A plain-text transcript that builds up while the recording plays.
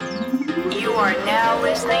are now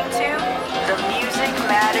listening to the Music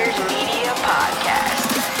Matters Media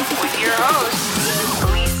Podcast with your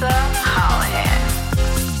host, Lisa Hollihan.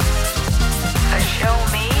 A show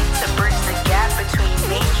made to bridge the gap between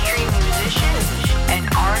mainstream musicians and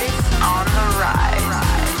artists on the rise.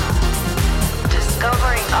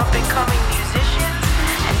 Discovering up-and-coming musicians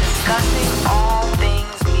and discussing all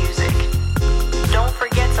things music. Don't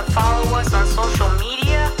forget to follow us on social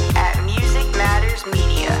media at Music Matters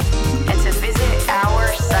Media and to visit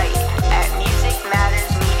our site at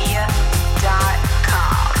musicmattersmedia.com.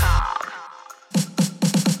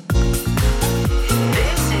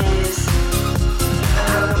 This is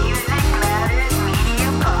the Music Matters Media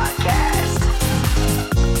Podcast.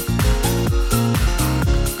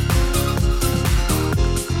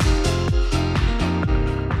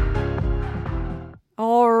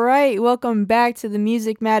 All right, welcome back to the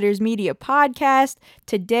Music Matters Media Podcast.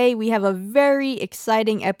 Today we have a very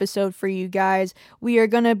exciting episode for you guys. We are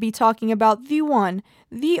going to be talking about the one,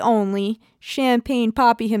 the only, Champagne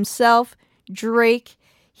Papi himself, Drake.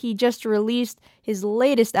 He just released his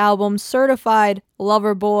latest album, Certified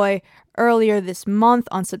Lover Boy, earlier this month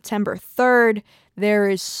on September 3rd. There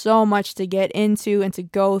is so much to get into and to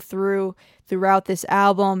go throughout this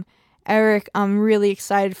album. Eric, I'm really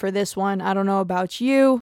excited for this one. I don't know about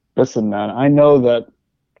you. Listen, man, I know that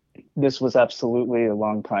this was absolutely a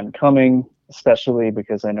long time coming, especially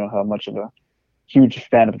because I know how much of a huge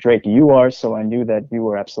fan of Drake you are, so I knew that you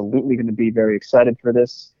were absolutely going to be very excited for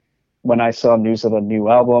this. When I saw news of a new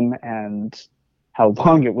album and how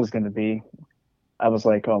long it was going to be, I was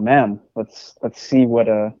like, oh man, let's see what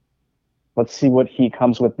he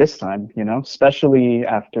comes with this time, you know, especially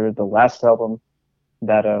after the last album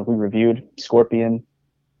that we reviewed, Scorpion.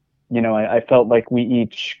 You know, I felt like we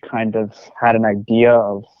each kind of had an idea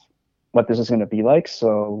of what this is going to be like.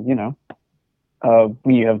 So, you know,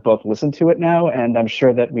 we have both listened to it now, and I'm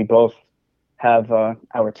sure that we both have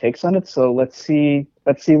our takes on it. So let's see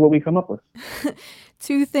what we come up with.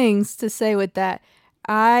 Two things to say with that.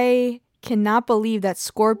 I cannot believe that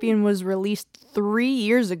Scorpion was released 3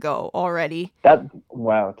 years ago already.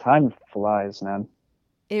 Wow, time flies, man.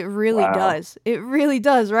 It really does. It really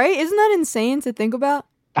does, right? Isn't that insane to think about?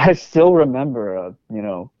 I still remember, you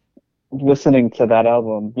know, listening to that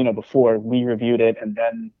album, you know, before we reviewed it, and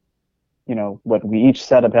then, you know, what we each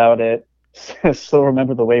said about it. Still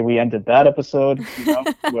remember the way we ended that episode, you know,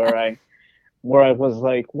 where I was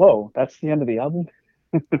like, whoa, that's the end of the album?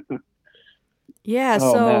 Yeah,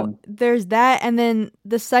 so there's that. And then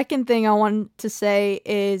the second thing I want to say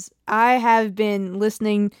is I have been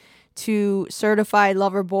listening to Certified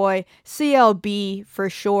Lover Boy, CLB for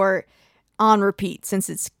short, on repeat since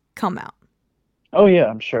it's come out. Oh yeah,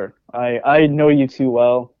 I'm sure. I know you too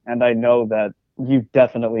well, and I know that you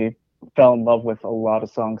definitely fell in love with a lot of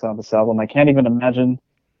songs on this album. I can't even imagine,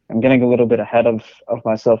 I'm getting a little bit ahead of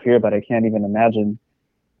myself here, but I can't even imagine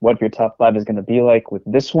what your top 5 is going to be like with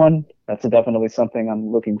this one. That's definitely something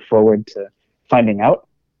I'm looking forward to finding out.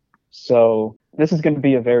 So this is going to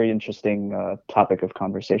be a very interesting topic of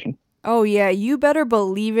conversation. Oh yeah, you better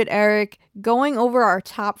believe it, Eric. Going over our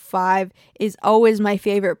top 5 is always my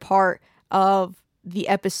favorite part of the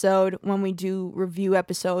episode when we do review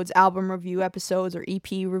episodes, album review episodes, or EP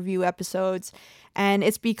review episodes. And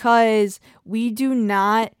it's because we do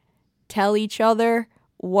not tell each other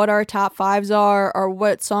what our top 5s are or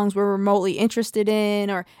what songs we're remotely interested in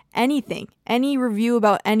or anything, any review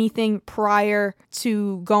about anything prior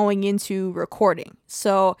to going into recording.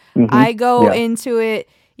 So I go into it,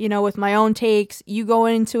 you know, with my own takes, you go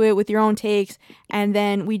into it with your own takes, and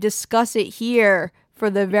then we discuss it here for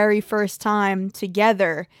the very first time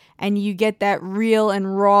together, and you get that real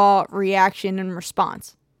and raw reaction and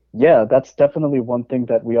response. Yeah, that's definitely one thing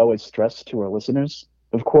that we always stress to our listeners.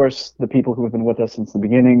 Of course, the people who have been with us since the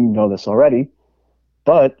beginning know this already,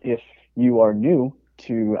 but if you are new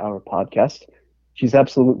to our podcast, she's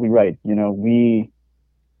absolutely right. You know,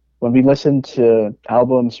 when we listen to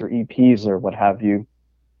albums or EPs or what have you,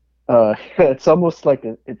 it's almost like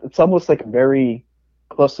a very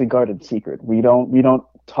closely guarded secret. We don't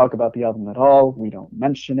talk about the album at all. We don't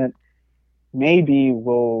mention it. Maybe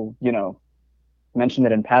we'll, you know, mention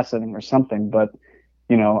it in passing or something, but,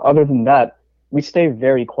 you know, other than that, we stay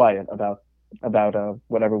very quiet about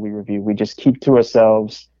whatever we review. We just keep to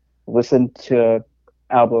ourselves, listen to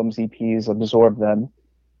albums, EPs, absorb them,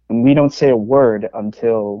 and we don't say a word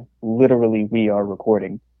until literally we are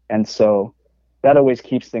recording. And so that always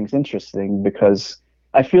keeps things interesting, because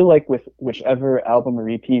I feel like with whichever album or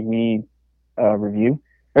EP we review,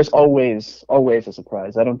 there's always a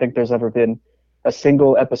surprise. I don't think there's ever been a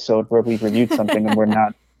single episode where we've reviewed something and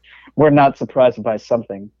we're not surprised by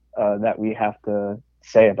something. that we have to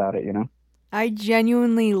say about it, you know? I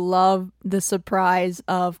genuinely love the surprise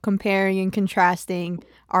of comparing and contrasting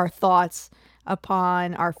our thoughts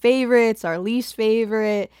upon our favorites, our least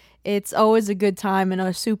favorite. It's always a good time and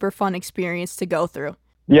a super fun experience to go through.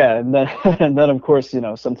 Yeah, and then and then of course, you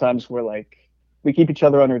know, sometimes we're like we keep each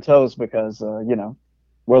other on our toes because you know,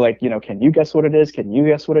 we're like, you know, can you guess what it is? Can you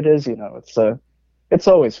guess what it is? You know, it's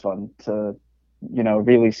always fun to, you know,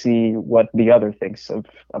 really see what the other thinks of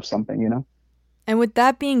something, you know? And with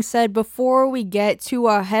that being said, before we get too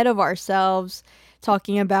ahead of ourselves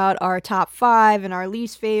talking about our top five and our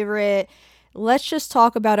least favorite, let's just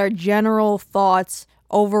talk about our general thoughts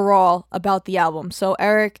overall about the album. So,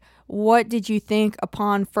 Eric, what did you think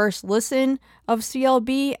upon first listen of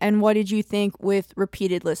CLB, and what did you think with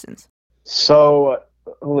repeated listens? So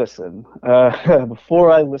listen,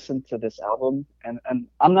 before I listened to this album, and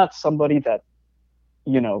I'm not somebody that,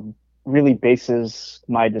 you know, really bases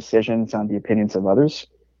my decisions on the opinions of others.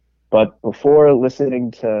 But before listening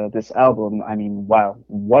to this album, I mean, wow,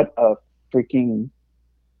 what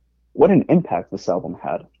an impact this album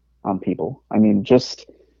had on people. I mean, just,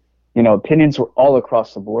 you know, opinions were all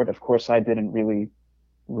across the board. Of course, I didn't really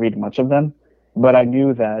read much of them, but I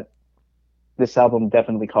knew that this album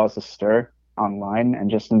definitely caused a stir online and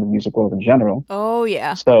just in the music world in general. Oh,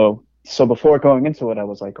 yeah. So before going into it, I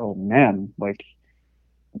was like, oh man, like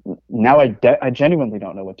now I genuinely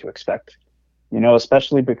don't know what to expect, you know,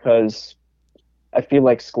 especially because I feel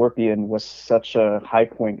like Scorpion was such a high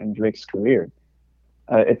point in Drake's career.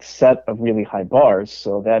 It set a really high bars.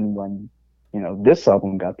 So then when, you know, this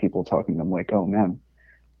album got people talking, I'm like, oh man,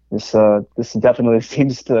 this definitely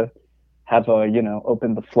seems to have you know,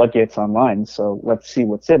 opened the floodgates online. So let's see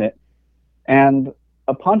what's in it. And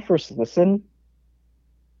upon first listen,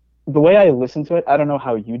 the way I listened to it, I don't know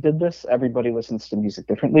how you did this. Everybody listens to music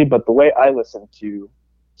differently, but the way I listened to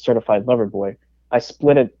Certified Lover Boy, I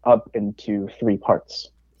split it up into 3 parts.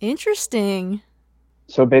 Interesting.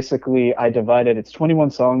 So basically, it's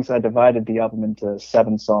 21 songs. I divided the album into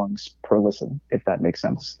 7 songs per listen, if that makes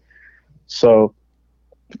sense. So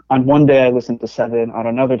on one day I listened to 7, on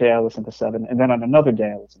another day I listened to 7, and then on another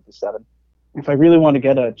day I listened to 7. If I really want to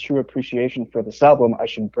get a true appreciation for this album, I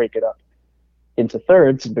should break it up into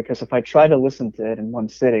thirds, because if I try to listen to it in one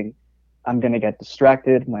sitting, I'm going to get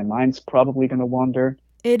distracted. My mind's probably going to wander.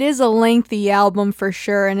 It is a lengthy album for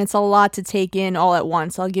sure, and it's a lot to take in all at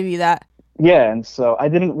once. I'll give you that. Yeah, and so I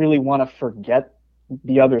didn't really want to forget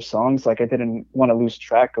the other songs. Like, I didn't want to lose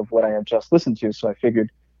track of what I had just listened to, so I figured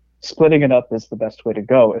splitting it up is the best way to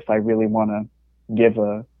go if I really want to give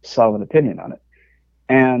a solid opinion on it.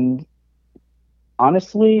 And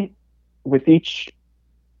honestly, with each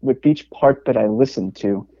part that I listened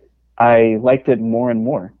to, I liked it more and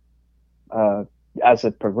more as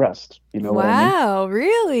it progressed. You know what I mean? Wow,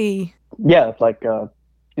 really? Yeah, it's like you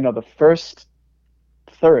know, the first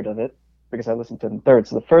third of it, because I listened to it in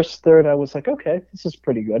thirds. So the first third, I was like, okay, this is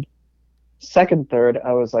pretty good. Second third,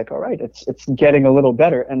 I was like, all right, it's getting a little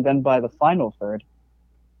better. And then by the final third,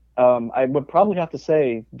 I would probably have to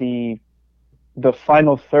say the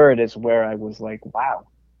final third is where I was like, wow,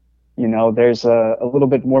 you know, there's a little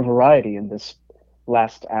bit more variety in this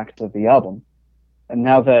last act of the album. And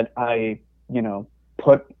now that I, you know,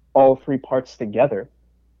 put all 3 parts together,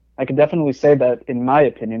 I can definitely say that, in my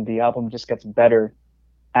opinion, the album just gets better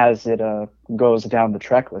as it goes down the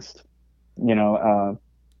track list. You know,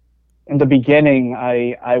 in the beginning,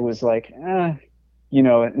 I was like, you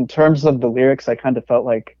know, in terms of the lyrics, I kind of felt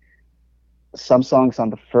like some songs on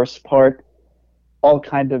the first part all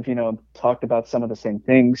kind of, you know, talked about some of the same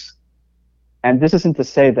things. And this isn't to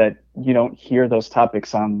say that you don't hear those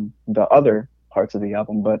topics on the other parts of the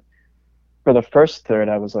album, but for the first third,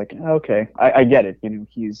 I was like, okay, I get it. You know,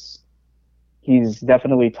 he's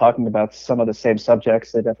definitely talking about some of the same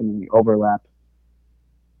subjects. They definitely overlap,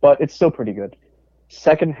 but it's still pretty good.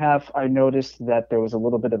 Second half, I noticed that there was a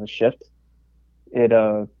little bit of a shift. It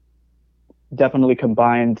definitely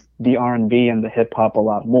combined the R&B and the hip hop a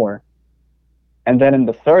lot more. And then in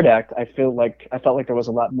the third act, I felt like there was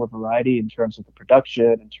a lot more variety in terms of the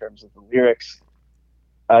production, in terms of the lyrics.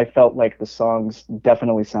 I felt like the songs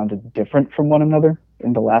definitely sounded different from one another.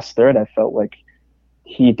 In the last third, I felt like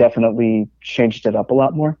he definitely changed it up a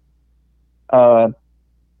lot more. And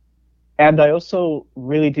I also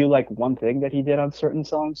really do like one thing that he did on certain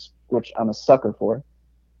songs, which I'm a sucker for,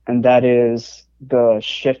 and that is the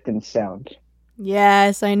shift in sound.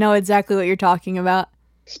 Yes, I know exactly what you're talking about.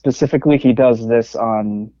 Specifically, he does this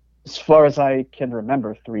on, as far as I can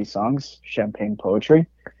remember, 3 songs, Champagne Poetry,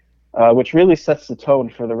 which really sets the tone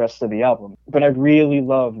for the rest of the album. But I really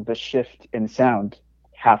love the shift in sound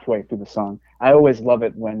halfway through the song. I always love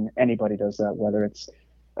it when anybody does that, whether it's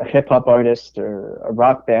a hip hop artist or a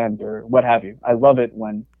rock band or what have you. I love it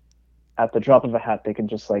when at the drop of a hat they can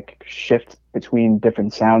just like shift between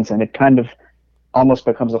different sounds and it kind of almost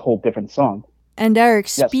becomes a whole different song. And Eric,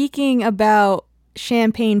 Yes. speaking about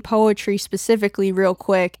Champagne Poetry specifically real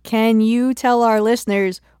quick, can you tell our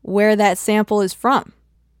listeners where that sample is from?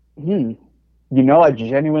 You know, I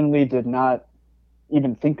genuinely did not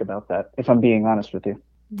even think about that, if I'm being honest with you.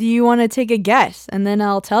 Do you want to take a guess and then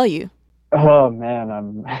I'll tell you? Oh man,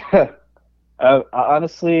 I'm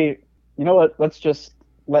honestly, you know what? Let's just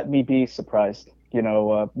let me be surprised. You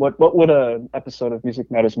know, what would a episode of Music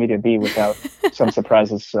Matters Media be without some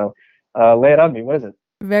surprises? So, lay it on me. What is it?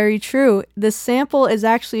 Very true. The sample is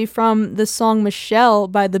actually from the song Michelle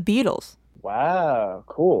by the Beatles. Wow,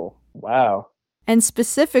 cool. Wow. And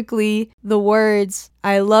specifically, the words,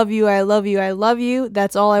 I love you, I love you, I love you.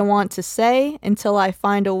 That's all I want to say. Until I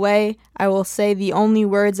find a way, I will say the only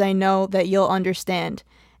words I know that you'll understand.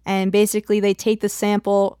 And basically, they take the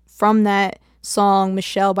sample from that song,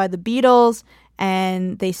 Michelle by the Beatles,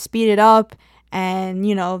 and they speed it up and,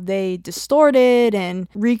 you know, they distort it and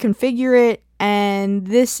reconfigure it. And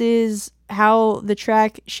this is how the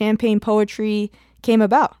track Champagne Poetry came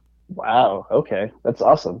about. Wow. Okay. That's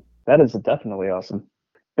awesome. That is definitely awesome.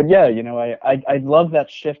 But yeah, you know, I love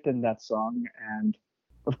that shift in that song. And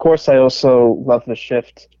of course, I also love the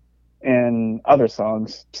shift in other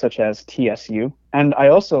songs, such as TSU. And I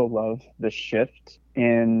also love the shift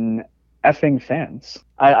in Effing Fans.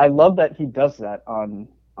 I love that he does that on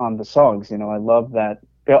the songs. You know, I love that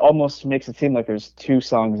it almost makes it seem like there's two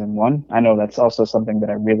songs in one. I know that's also something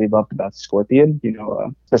that I really loved about Scorpion, you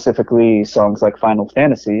know, specifically songs like Final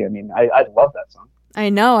Fantasy. I mean, I love that song. I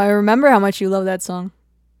know. I remember how much you love that song.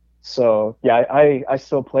 So, yeah, I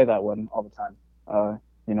still play that one all the time,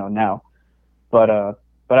 you know, now. But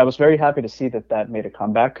I was very happy to see that made a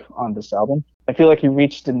comeback on this album. I feel like he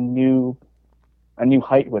reached a new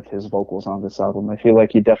height with his vocals on this album. I feel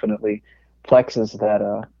like he definitely flexes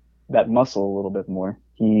that muscle a little bit more.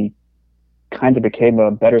 He kind of became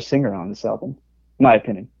a better singer on this album, in my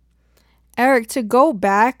opinion. Eric, to go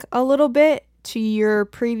back a little bit to your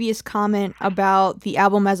previous comment about the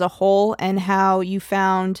album as a whole and how you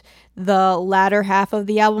found the latter half of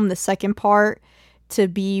the album, the second part, to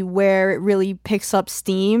be where it really picks up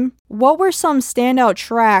steam. What were some standout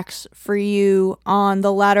tracks for you on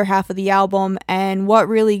the latter half of the album, and what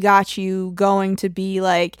really got you going to be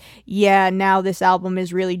like, yeah, now this album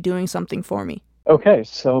is really doing something for me? Okay,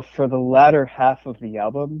 so for the latter half of the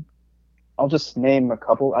album, I'll just name a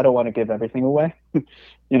couple. I don't want to give everything away,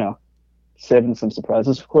 you know, saving some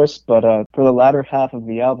surprises, of course. But for the latter half of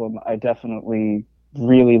the album, I definitely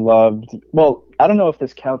really loved, well, I don't know if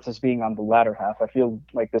this counts as being on the latter half. I feel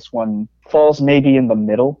like this one falls maybe in the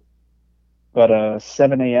middle, but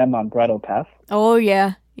 7 a.m. on Bridle Path. Oh,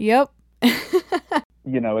 yeah. Yep.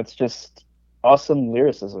 You know, it's just awesome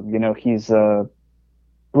lyricism. You know, it's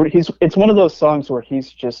one of those songs where he's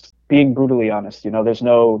just being brutally honest. You know, there's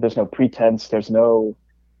no pretense. There's no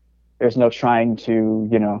trying to,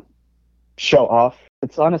 you know, show off.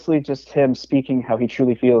 It's honestly just him speaking how he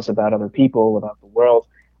truly feels about other people, about the world.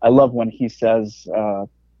 I love when he says,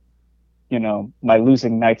 you know, my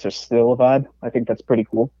losing nights are still a vibe. I think that's pretty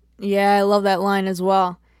cool. Yeah, I love that line as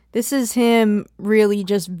well. This is him really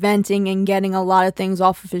just venting and getting a lot of things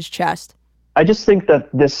off of his chest. I just think that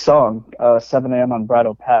this song, 7 a.m. on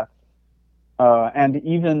Bridle Path, and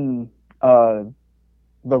even The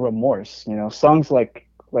Remorse, you know, songs like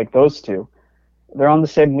those two, they're on the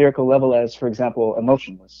same lyrical level as, for example,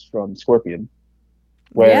 Emotionless from Scorpion.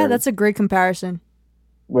 Yeah, that's a great comparison.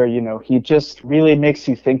 Where, you know, he just really makes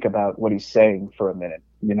you think about what he's saying for a minute,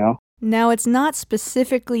 you know? Now, it's not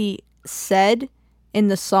specifically said in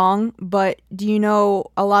the song, but do you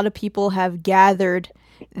know a lot of people have gathered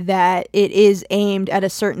that it is aimed at a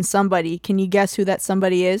certain somebody? Can you guess who that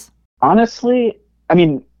somebody is? Honestly, I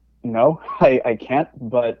mean, no, I can't,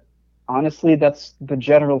 but honestly, that's the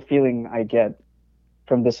general feeling I get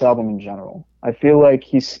from this album in general. I feel like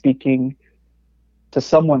he's speaking to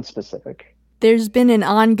someone specific. There's been an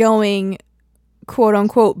ongoing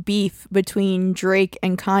quote-unquote beef between Drake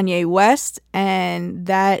and Kanye West, and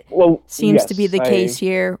that seems to be the case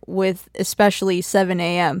here with especially 7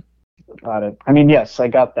 a.m. Got it. I mean, yes, I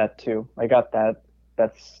got that too. I got that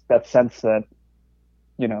sense that,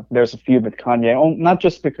 you know, there's a feud with Kanye, not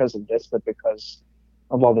just because of this, but because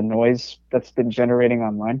of all the noise that's been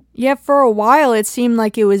online. Yeah, for a while it seemed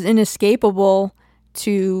like it was inescapable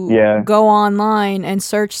to go online and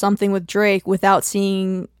search something with Drake without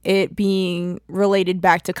seeing it being related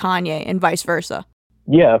back to Kanye and vice versa.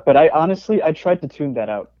 Yeah, but I tried to tune that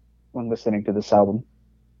out when listening to this album,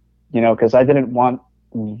 because I didn't want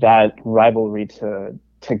that rivalry to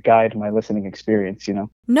guide my listening experience.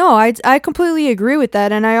 No, I completely agree with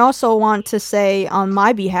that. And I also want to say on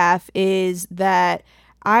my behalf is that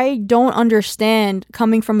I don't understand,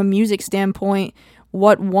 coming from a music standpoint,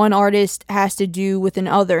 what one artist has to do with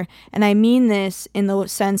another. And I mean this in the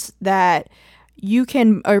sense that you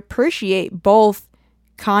can appreciate both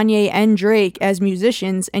Kanye and Drake as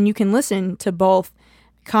musicians, and you can listen to both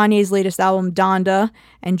Kanye's latest album, Donda,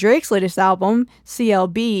 and Drake's latest album,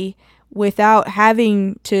 CLB, without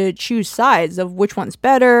having to choose sides of which one's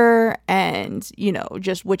better and,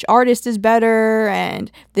 just which artist is better.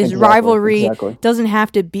 And this rivalry doesn't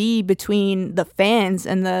have to be between the fans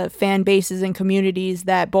and the fan bases and communities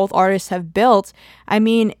that both artists have built. I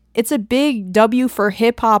mean, it's a big W for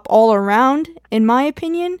hip hop all around, in my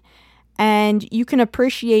opinion, and you can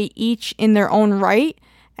appreciate each in their own right.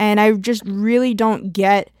 And I just really don't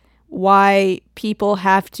get why people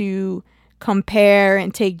have to compare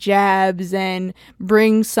and take jabs and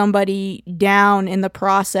bring somebody down in the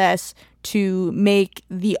process to make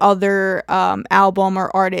the other album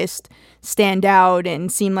or artist stand out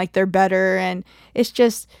and seem like they're better. And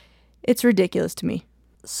it's ridiculous to me.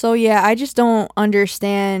 So yeah, I just don't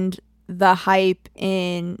understand the hype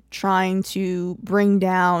in trying to bring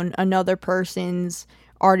down another person's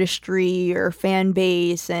artistry or fan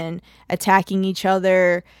base and attacking each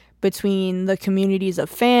other between the communities of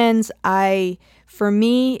fans. For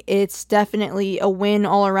me, it's definitely a win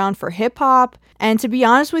all around for hip hop. And to be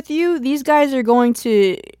honest with you, these guys are going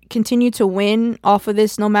to continue to win off of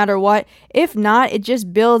this no matter what. If not, it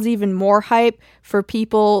just builds even more hype for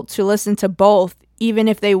people to listen to both, even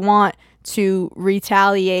if they want to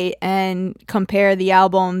retaliate and compare the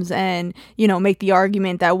albums and, make the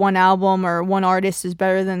argument that one album or one artist is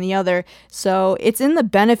better than the other. So it's in the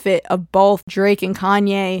benefit of both Drake and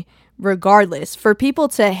Kanye regardless. For people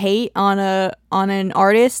to hate on an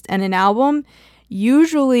artist and an album,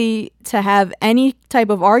 usually to have any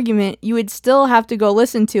type of argument, you would still have to go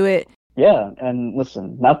listen to it. Yeah, and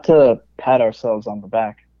listen, not to pat ourselves on the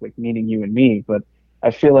back, like meaning you and me, but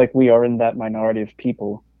I feel like we are in that minority of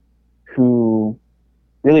people who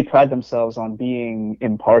really pride themselves on being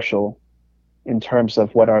impartial in terms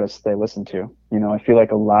of what artists they listen to. I feel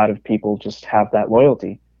like a lot of people just have that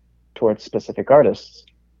loyalty towards specific artists,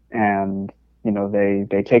 and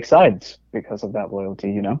they take sides because of that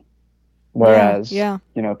loyalty. Whereas yeah.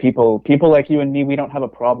 People like you and me, we don't have a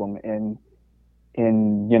problem in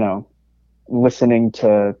listening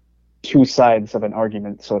to two sides of an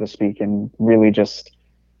argument, so to speak, and really just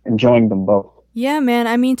enjoying them both. Yeah, man.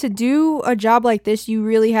 I mean, to do a job like this, you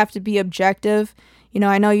really have to be objective.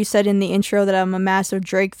 I know you said in the intro that I'm a massive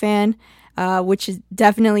Drake fan, which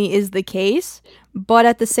definitely is the case. But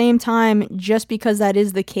at the same time, just because that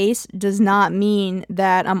is the case does not mean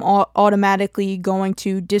that I'm automatically going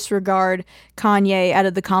to disregard Kanye out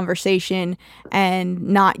of the conversation and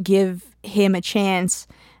not give him a chance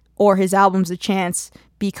or his albums a chance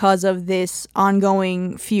because of this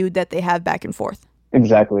ongoing feud that they have back and forth.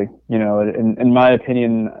 Exactly. In my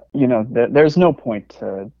opinion, there's no point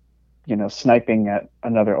to, sniping at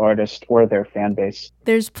another artist or their fan base.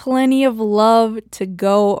 There's plenty of love to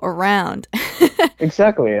go around.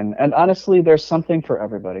 Exactly. And honestly, there's something for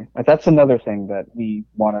everybody. Like, that's another thing that we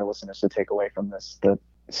want our listeners to take away from this, that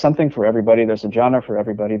something for everybody. There's a genre for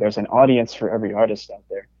everybody. There's an audience for every artist out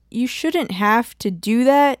there. You shouldn't have to do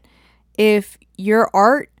that. If your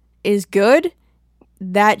art is good,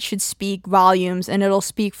 that should speak volumes, and it'll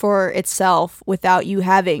speak for itself without you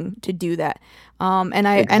having to do that. And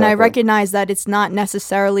I recognize that it's not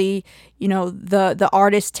necessarily, the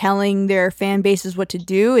artist telling their fan bases what to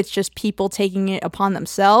do. It's just people taking it upon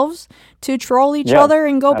themselves to troll each other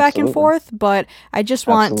and go back and forth. But I just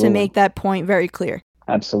want to make that point very clear.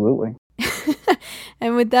 Absolutely.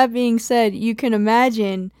 And with that being said, you can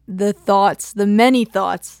imagine the many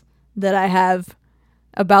thoughts that I have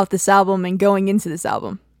about this album and going into this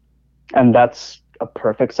album. And that's a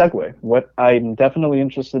perfect segue. What I'm definitely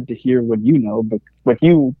interested to hear what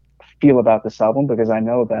you feel about this album, because I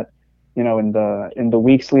know that, in the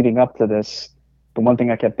weeks leading up to this, the one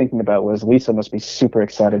thing I kept thinking about was Lisa must be super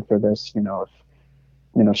excited for this.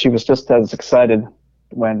 If she was just as excited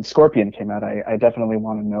when Scorpion came out, I definitely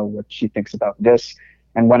want to know what she thinks about this.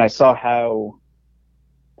 And when I saw how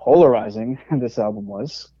polarizing this album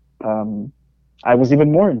was, I was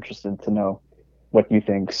even more interested to know what you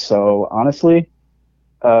think. So honestly,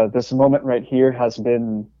 this moment right here has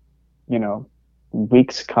been,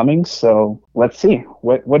 weeks coming. So let's see.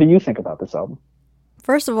 What do you think about this album?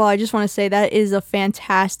 First of all, I just want to say that is a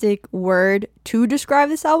fantastic word to describe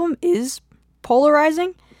this album, is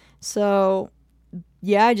polarizing. So,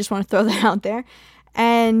 yeah, I just want to throw that out there.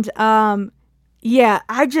 And, yeah,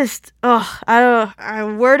 I just,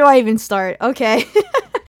 where do I even start? Okay.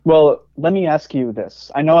 Well, let me ask you this.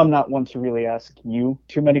 I know I'm not one to really ask you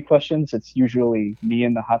too many questions. It's usually me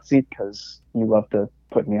in the hot seat because you love to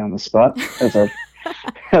put me on the spot,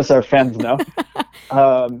 as our fans know.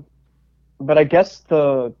 But I guess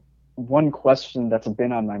the one question that's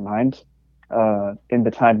been on my mind in the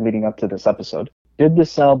time leading up to this episode, did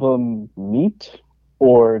this album meet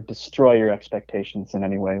or destroy your expectations in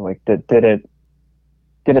any way? Like, did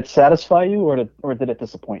it satisfy you, or did it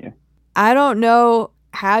disappoint you? I don't know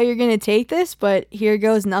how you're going to take this, but here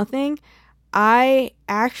goes nothing. I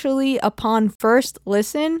actually, upon first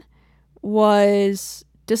listen, was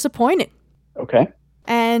disappointed. Okay.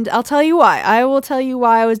 And I'll tell you why. I will tell you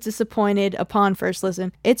why I was disappointed upon first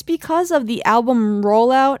listen. It's because of the album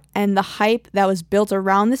rollout and the hype that was built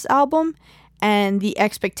around this album and the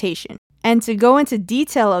expectation. And to go into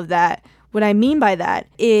detail of that, what I mean by that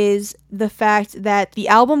is the fact that the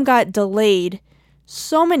album got delayed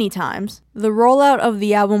so many times. The rollout of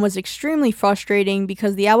the album was extremely frustrating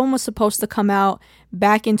because the album was supposed to come out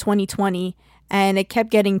back in 2020 and it kept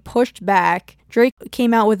getting pushed back. Drake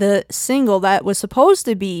came out with a single that was supposed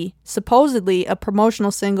to be supposedly a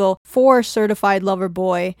promotional single for Certified Lover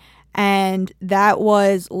Boy, and that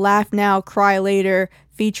was Laugh Now, Cry Later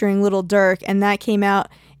featuring Lil Durk, and that came out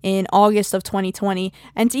in August of 2020.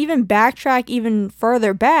 And to even backtrack even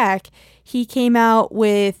further back, he came out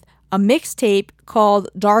with a mixtape called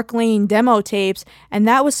Dark Lane Demo Tapes, and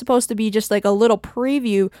that was supposed to be just like a little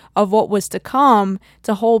preview of what was to come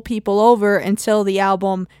to hold people over until the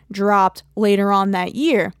album dropped later on that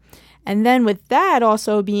year. And then with that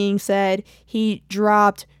also being said, he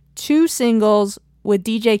dropped 2 singles with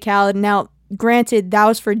DJ Khaled. Now, granted, that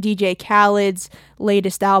was for DJ Khaled's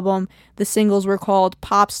latest album. The singles were called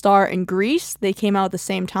Pop Star and Grease. They came out at the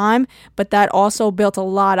same time, but that also built a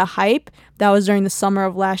lot of hype. That was during the summer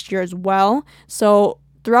of last year as well. So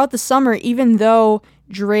throughout the summer, even though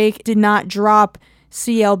Drake did not drop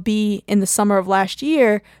CLB in the summer of last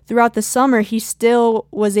year, throughout the summer, he still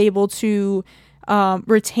was able to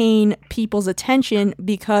retain people's attention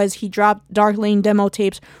because he dropped Dark Lane Demo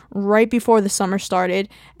Tapes right before the summer started,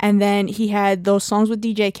 and then he had those songs with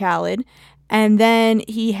DJ Khaled, and then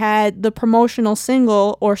he had the promotional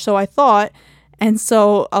single, or so I thought, and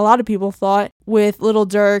so a lot of people thought, with Lil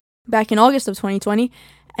Durk back in August of 2020.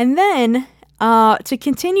 And then to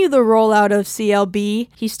continue the rollout of CLB,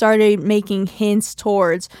 he started making hints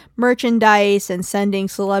towards merchandise and sending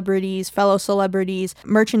fellow celebrities,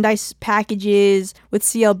 merchandise packages with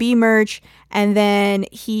CLB merch. And then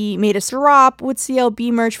he made a drop with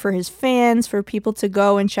CLB merch for his fans, for people to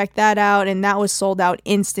go and check that out. And that was sold out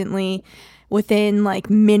instantly. Within like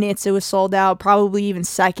minutes, it was sold out, probably even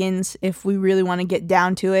seconds if we really want to get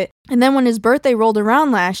down to it. And then when his birthday rolled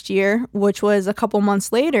around last year, which was a couple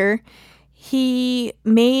months later, he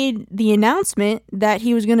made the announcement that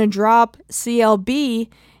he was going to drop CLB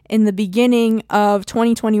in the beginning of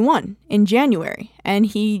 2021 in January. And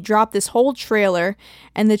he dropped this whole trailer,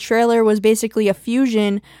 and the trailer was basically a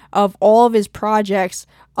fusion of all of his projects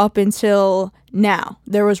up until now.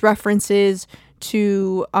 There was references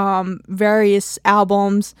to various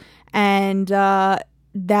albums, and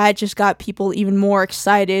that just got people even more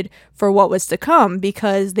excited for what was to come,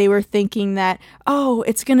 because they were thinking that, oh,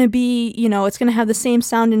 it's going to be, it's going to have the same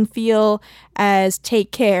sound and feel as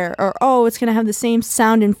Take Care, or, oh, it's going to have the same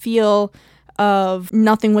sound and feel of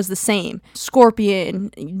Nothing Was the Same,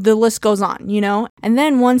 Scorpion, the list goes on, And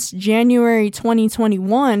then once January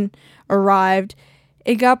 2021 arrived,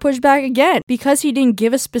 it got pushed back again. Because he didn't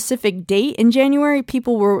give a specific date in January,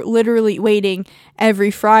 people were literally waiting every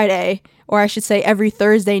Friday, or I should say every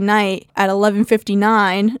Thursday night at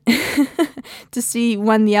 11:59 to see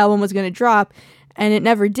when the album was going to drop, and it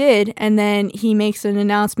never did. And then he makes an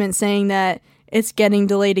announcement saying that it's getting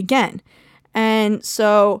delayed again. And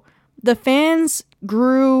so the fans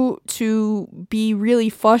grew to be really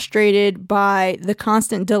frustrated by the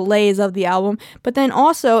constant delays of the album, but then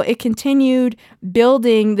also it continued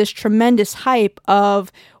building this tremendous hype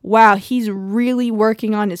of, wow, he's really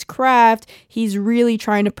working on his craft, he's really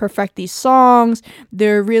trying to perfect these songs,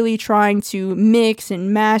 they're really trying to mix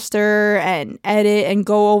and master and edit and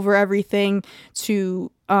go over everything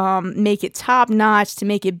to make it top notch, to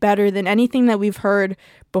make it better than anything that we've heard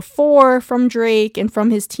before from Drake and from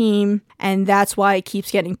his team, and that's why it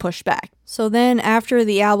keeps getting pushed back. So then after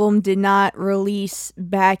the album did not release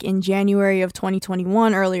back in January of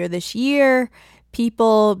 2021, earlier this year,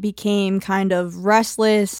 people became kind of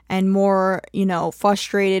restless and more,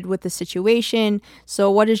 frustrated with the situation.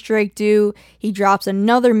 So what does Drake do? He drops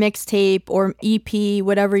another mixtape or EP,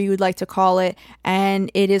 whatever you would like to call it,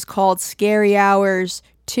 and it is called Scary Hours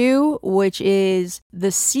 2, which is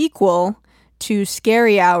the sequel to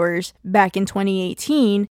Scary Hours back in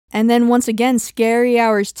 2018. And then once again, Scary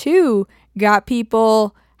Hours 2 got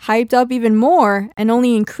people hyped up even more and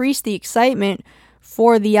only increased the excitement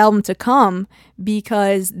for the album to come,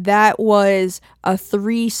 because that was a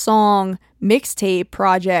 3-song mixtape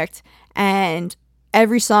project and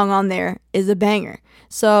every song on there is a banger.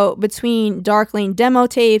 So between Dark Lane demo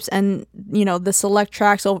tapes and, the select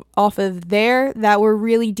tracks off of there that were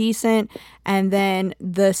really decent, and then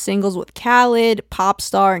the singles with Khaled,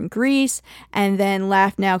 Popstar, and Grease, and then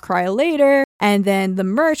Laugh Now, Cry Later, and then the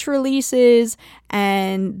merch releases,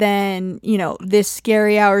 and then, this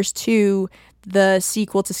Scary Hours 2, the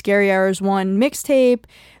sequel to Scary Hours 1 mixtape,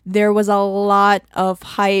 there was a lot of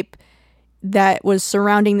hype that was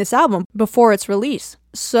surrounding this album before its release.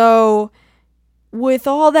 So with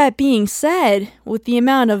all that being said, with the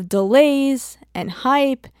amount of delays and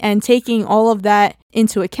hype and taking all of that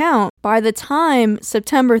into account, by the time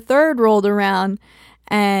September 3rd rolled around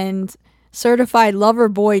and Certified Lover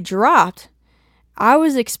Boy dropped, I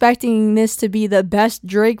was expecting this to be the best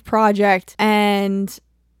Drake project, and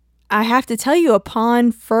I have to tell you,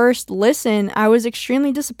 upon first listen, I was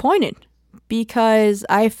extremely disappointed because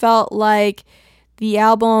I felt like the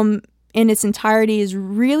album in its entirety is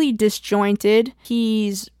really disjointed.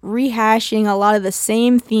 He's rehashing a lot of the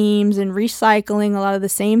same themes and recycling a lot of the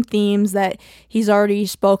same themes that he's already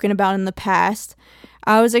spoken about in the past.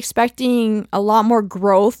 I was expecting a lot more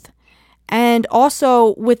growth. And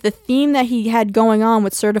also with the theme that he had going on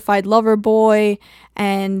with Certified Lover Boy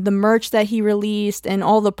and the merch that he released and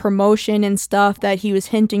all the promotion and stuff that he was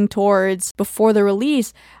hinting towards before the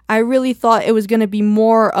release, I really thought it was going to be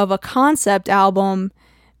more of a concept album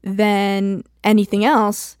than anything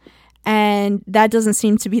else. And that doesn't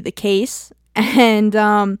seem to be the case.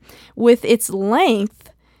 And with its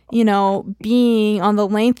length, being on the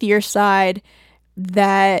lengthier side,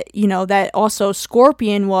 that also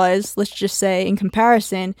Scorpion was, let's just say in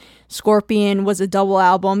comparison, Scorpion was a double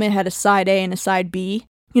album. It had a side A and a side B.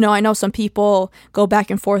 I know some people go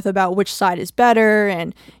back and forth about which side is better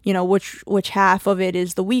and, which half of it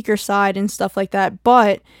is the weaker side and stuff like that.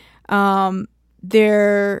 But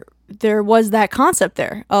there was that concept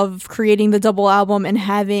there of creating the double album and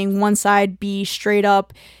having one side be straight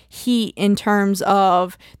up heat in terms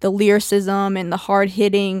of the lyricism and the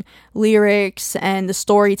hard-hitting lyrics and the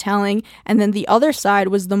storytelling, and then the other side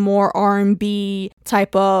was the more R&B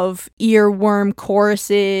type of earworm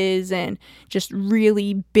choruses and just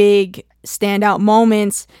really big standout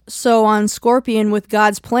moments. So on Scorpion with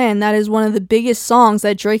God's Plan, that is one of the biggest songs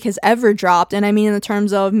that Drake has ever dropped, and I mean in the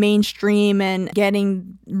terms of mainstream and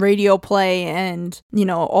getting radio play and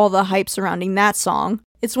all the hype surrounding that song.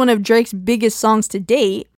 It's one of Drake's biggest songs to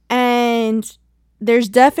date, and there's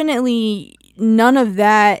definitely none of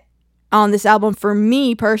that on this album for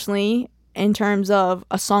me personally in terms of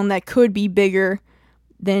a song that could be bigger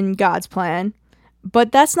than God's Plan.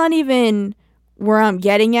 But that's not even where I'm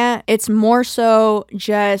getting at. It's more so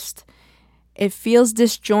just, it feels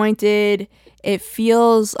disjointed. A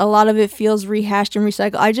lot of it feels rehashed and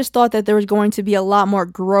recycled. I just thought that there was going to be a lot more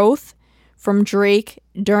growth from Drake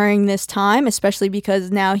during this time, especially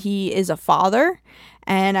because now he is a father.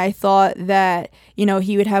 And I thought that,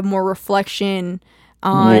 he would have more reflection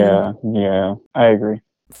on Yeah, I agree.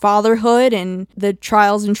 fatherhood and the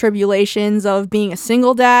trials and tribulations of being a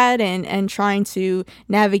single dad and trying to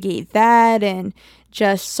navigate that, and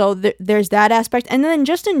just so there's that aspect. And then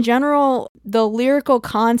just in general, the lyrical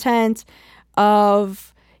content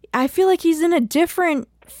of, I feel like he's in a different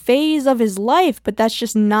phase of his life, but that's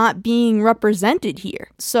just not being represented here.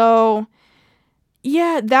 So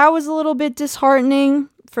yeah, that was a little bit disheartening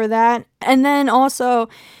for that. And then also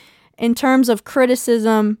in terms of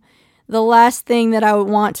criticism, the last thing that I would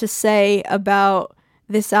want to say about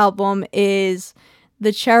this album is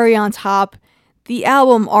the cherry on top, the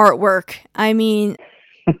album artwork. I mean,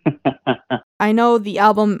 I know the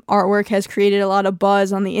album artwork has created a lot of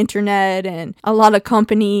buzz on the internet and a lot of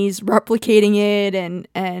companies replicating it and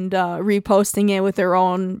reposting it with their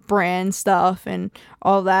own brand stuff and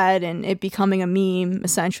all that, and it becoming a meme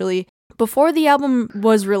essentially. Before the album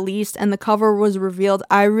was released and the cover was revealed,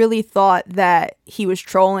 I really thought that he was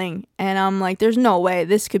trolling, and I'm like, there's no way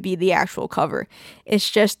this could be the actual cover.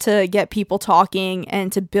 It's just to get people talking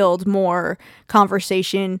and to build more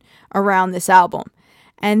conversation around this album.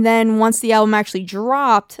 And then once the album actually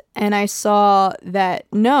dropped and I saw that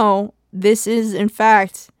no, this is in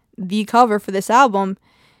fact the cover for this album,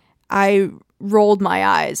 I rolled my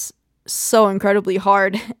eyes so incredibly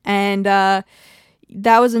hard. And that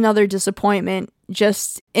was another disappointment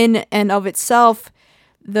just in and of itself.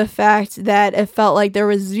 The fact that it felt like there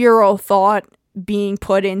was zero thought being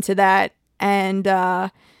put into that. And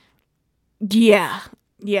yeah.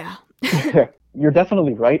 You're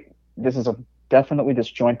definitely right. This is a definitely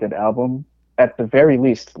disjointed album, at the very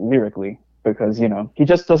least lyrically, because, you know, he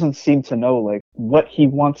just doesn't seem to know like what he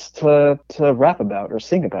wants to rap about or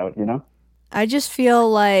sing about, you know? I just feel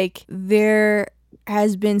like there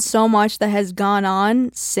has been so much that has gone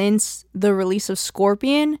on since the release of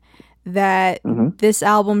Scorpion that this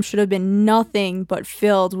album should have been nothing but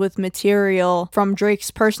filled with material from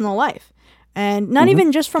Drake's personal life. And not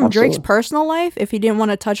even just from Drake's personal life, if he didn't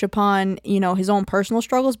want to touch upon, you know, his own personal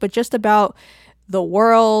struggles, but just about the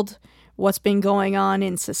world, what's been going on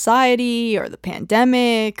in society or the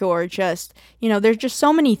pandemic, or just, you know, there's just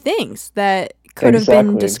so many things that could have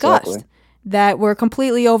been discussed that were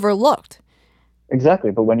completely overlooked.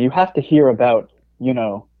 Exactly. But when you have to hear about, you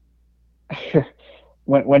know,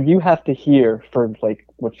 when you have to hear for like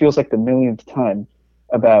what feels like the millionth time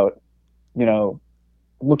about, you know,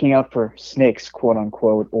 looking out for snakes, quote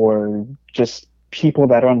unquote, or just people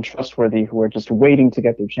that are untrustworthy who are just waiting to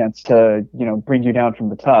get their chance to, you know, bring you down from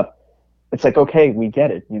the top. It's like, okay, we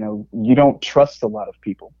get it. You know, you don't trust a lot of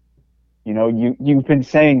people. You know, you've been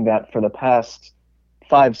saying that for the past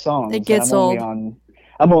 5 songs. It gets old.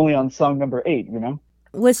 I'm only on song number 8, you know?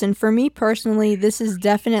 Listen, for me personally, this is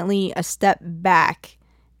definitely a step back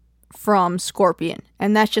from Scorpion.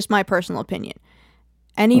 And that's just my personal opinion.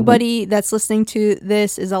 Anybody that's listening to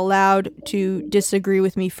this is allowed to disagree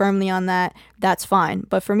with me firmly on that. That's fine.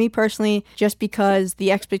 But for me personally, just because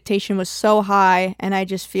the expectation was so high and I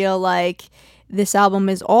just feel like this album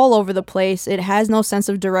is all over the place, it has no sense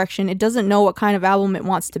of direction, it doesn't know what kind of album it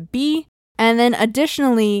wants to be. And then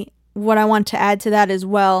additionally, what I want to add to that as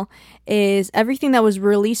well is everything that was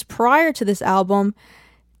released prior to this album,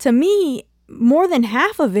 to me, more than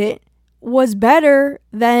half of it was better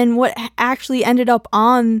than what actually ended up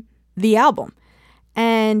on the album.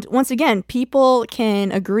 And once again, people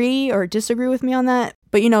can agree or disagree with me on that.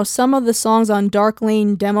 But, you know, some of the songs on Dark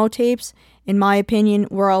Lane demo tapes, in my opinion,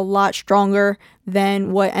 were a lot stronger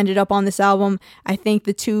than what ended up on this album. I think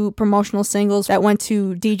the 2 promotional singles that went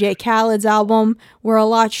to DJ Khaled's album were a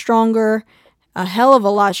lot stronger. A hell of a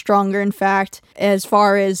lot stronger, in fact, as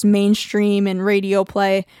far as mainstream and radio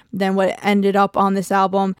play than what ended up on this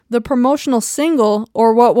album. The promotional single,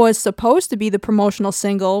 or what was supposed to be the promotional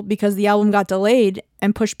single because the album got delayed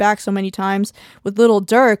and pushed back so many times, with Lil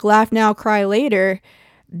Durk, Laugh Now, Cry Later,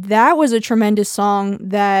 that was a tremendous song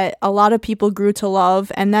that a lot of people grew to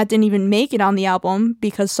love, and that didn't even make it on the album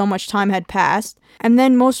because so much time had passed. And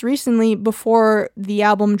then most recently, before the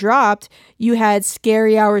album dropped, you had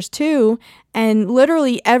Scary Hours 2, and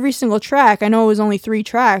literally every single track, I know it was only 3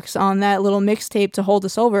 tracks on that little mixtape to hold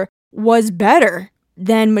us over, was better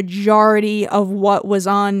than majority of what was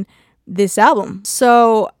on this album.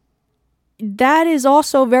 So that is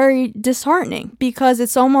also very disheartening because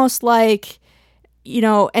it's almost like, you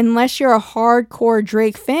know, unless you're a hardcore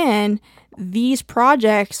Drake fan, these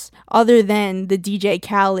projects, other than the DJ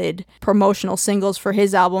Khaled promotional singles for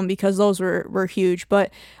his album, because those were huge,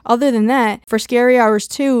 but other than that, for Scary Hours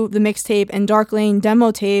 2, the mixtape, and Dark Lane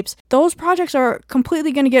demo tapes, those projects are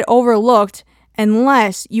completely going to get overlooked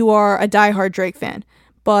unless you are a diehard Drake fan.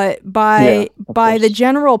 But by the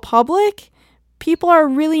general public, people are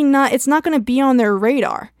really not, it's not going to be on their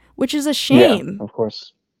radar, which is a shame. Yeah, of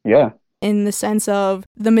course. Yeah. In the sense of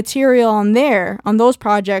the material on those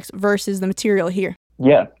projects versus the material here.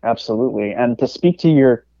 Yeah, absolutely. And to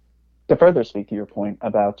further speak to your point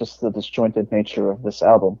about just the disjointed nature of this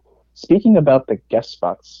album, speaking about the guest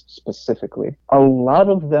spots specifically, a lot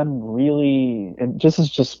of them really, and this is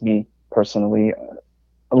just me personally,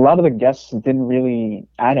 a lot of the guests didn't really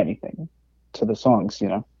add anything to the songs, you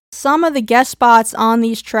know? Some of the guest spots on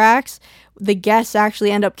these tracks, the guests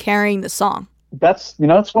actually end up carrying the song. That's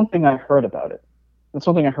one thing I heard about it. That's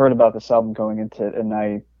one thing I heard about this album going into it, and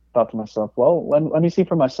I thought to myself, well, let me see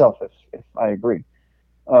for myself if I agree.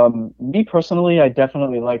 Me personally, I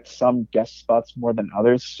definitely liked some guest spots more than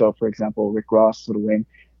others. So, for example, Rick Ross, Lil Wayne,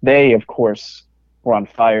 they, of course, were on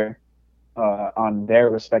fire on their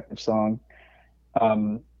respective song.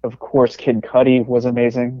 Of course, Kid Cudi was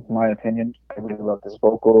amazing, in my opinion. I really loved his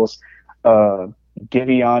vocals.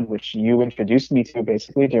 Giveon, which you introduced me to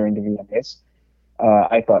basically during the VMAs.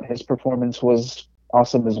 I thought his performance was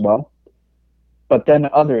awesome as well. But then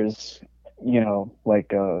others, you know,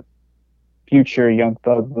 like Future, Young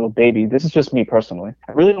Thug, Lil Baby. This is just me personally.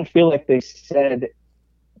 I really don't feel like they said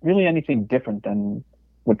really anything different than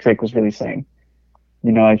what Drake was really saying.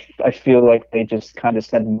 You know, I feel like they just kind of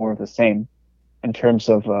said more of the same in terms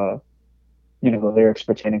of, you know, the lyrics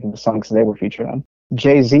pertaining to the songs they were featured on.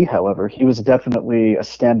 Jay-Z, however, he was definitely a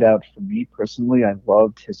standout for me personally. I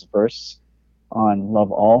loved his verse on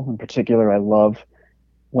Love All. In particular, I love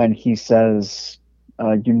when he says,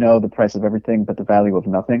 you know the price of everything but the value of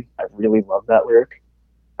nothing. I really love that lyric.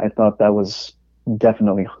 I thought that was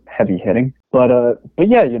definitely heavy hitting. But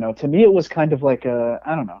yeah, you know, to me it was kind of like I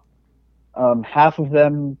don't know. Half of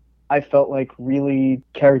them I felt like really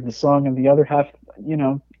carried the song, and the other half, you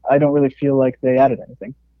know, I don't really feel like they added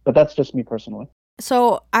anything. But that's just me personally.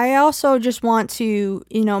 So I also just want to,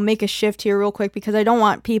 make a shift here real quick, because I don't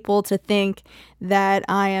want people to think that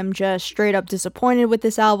I am just straight up disappointed with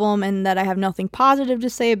this album and that I have nothing positive to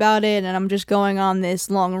say about it, and I'm just going on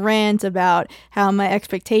this long rant about how my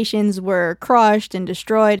expectations were crushed and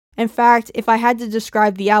destroyed. In fact, if I had to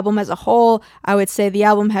describe the album as a whole, I would say the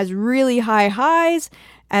album has really high highs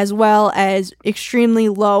as well as extremely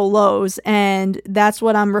low lows, and that's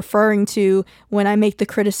what I'm referring to when I make the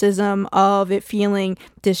criticism of it feeling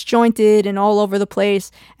disjointed and all over the place,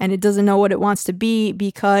 and it doesn't know what it wants to be,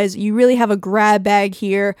 because you really have a grab bag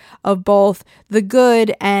here of both the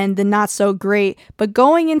good and the not so great. But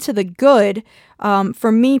going into the good,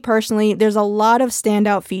 for me personally, there's a lot of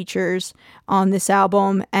standout features on this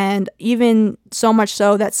album, and even so much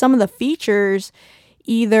so that some of the features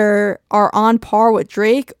either are on par with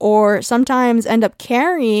Drake or sometimes end up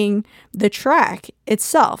carrying the track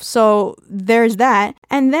itself. So there's that.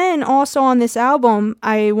 And then also on this album,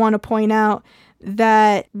 I want to point out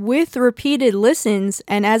that with repeated listens,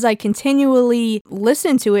 and as I continually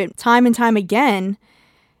listen to it time and time again,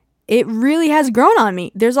 it really has grown on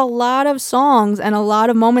me. There's a lot of songs and a lot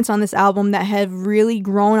of moments on this album that have really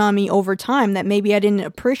grown on me over time that maybe I didn't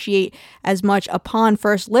appreciate as much upon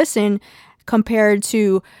first listen, compared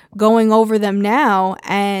to going over them now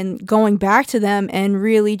and going back to them and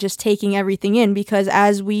really just taking everything in. Because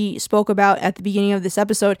as we spoke about at the beginning of this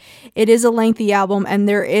episode, it is a lengthy album and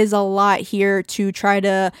there is a lot here to try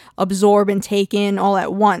to absorb and take in all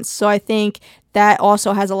at once. So I think that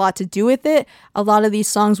also has a lot to do with it. A lot of these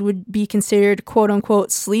songs would be considered quote unquote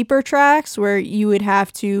sleeper tracks, where you would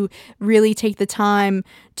have to really take the time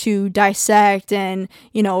to dissect and,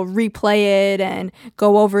 replay it and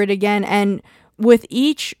go over it again. And with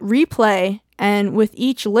each replay and with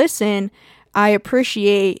each listen, I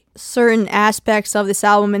appreciate certain aspects of this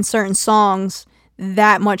album and certain songs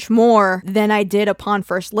that much more than I did upon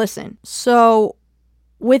first listen. So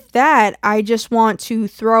with that, I just want to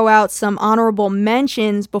throw out some honorable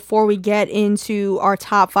mentions before we get into our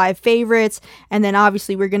top 5 favorites. And then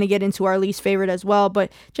obviously we're going to get into our least favorite as well.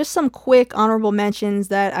 But just some quick honorable mentions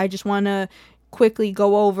that I just want to quickly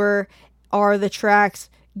go over are the tracks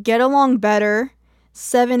Get Along Better,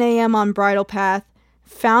 7 a.m. on Bridle Path,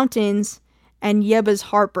 Fountains, and Yebba's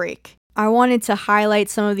Heartbreak. I wanted to highlight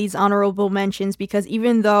some of these honorable mentions because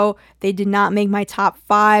even though they did not make my top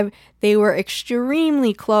 5, they were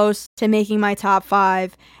extremely close to making my top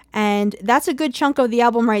 5. And that's a good chunk of the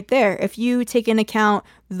album right there. If you take into account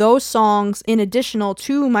those songs in additional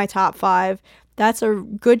to my top 5, that's a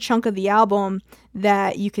good chunk of the album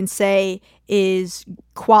that you can say is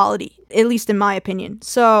quality, at least in my opinion.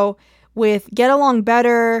 So with Get Along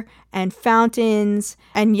Better and Fountains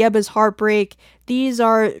and Yebba's Heartbreak, these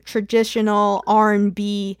are traditional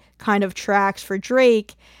R&B kind of tracks for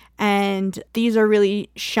Drake, and these are really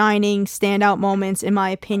shining standout moments, in my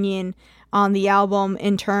opinion, on the album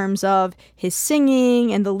in terms of his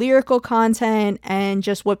singing and the lyrical content and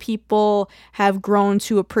just what people have grown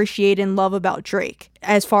to appreciate and love about Drake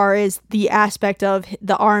as far as the aspect of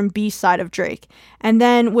the R&B side of Drake. And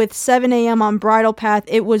then with 7 a.m. on Bridle Path,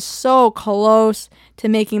 it was so close to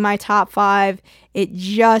making my top 5. It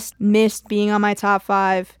just missed being on my top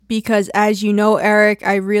 5 because, as you know, Eric,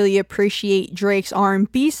 I really appreciate Drake's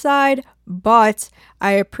R&B side, but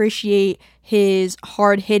I appreciate his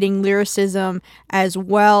hard-hitting lyricism as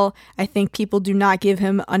well. I think people do not give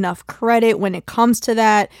him enough credit when it comes to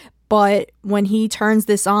that, but when he turns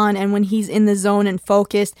this on and when he's in the zone and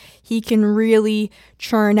focused, he can really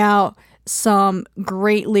churn out some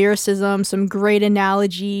great lyricism, some great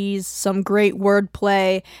analogies, some great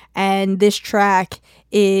wordplay, and this track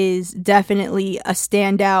is definitely a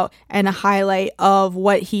standout and a highlight of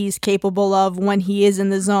what he's capable of when he is in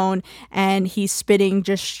the zone and he's spitting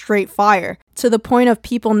just straight fire. To the point of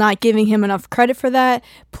people not giving him enough credit for that,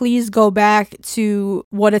 please go back to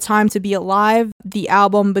What a Time to Be Alive, the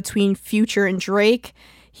album between Future and Drake.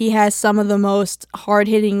 he has some of the most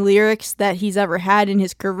hard-hitting lyrics that he's ever had in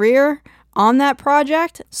his career on that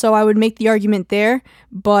project, so I would make the argument there.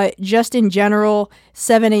 But just in general,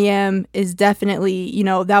 7 a.m. is definitely,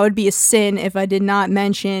 that would be a sin if I did not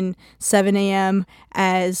mention 7 a.m.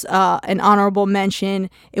 as an honorable mention.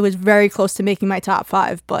 It was very close to making my top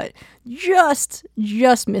 5, but just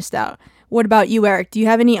missed out. What about you, Eric? Do you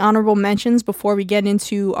have any honorable mentions before we get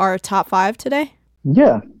into our top 5 today?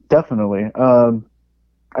 Yeah, definitely.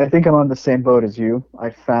 I think I'm on the same boat as you.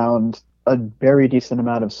 I found a very decent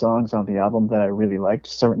amount of songs on the album that I really liked.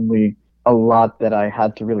 Certainly a lot that I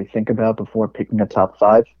had to really think about before picking a top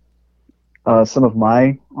 5. Some of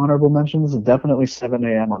my honorable mentions, definitely 7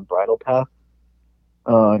 a.m. on Bridal Path.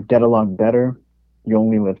 Get Along Better, You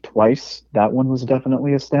Only Live Twice. That one was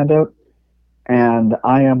definitely a standout. And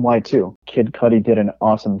I Am Y2. Kid Cudi did an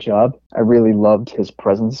awesome job. I really loved his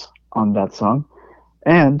presence on that song.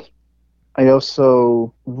 And I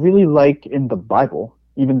also really like In the Bible,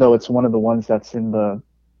 even though it's one of the ones that's in the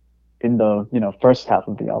first half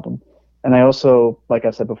of the album. And I also, like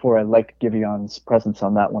I said before, I liked Giveon's presence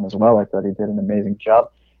on that one as well. I thought he did an amazing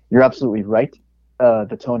job. You're absolutely right.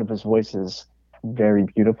 The tone of his voice is very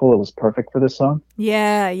beautiful. It was perfect for this song.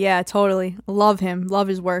 Yeah, totally. Love him. Love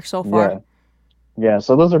his work so far. Yeah,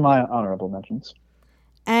 so those are my honorable mentions.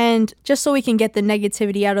 And just so we can get the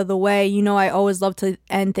negativity out of the way, I always love to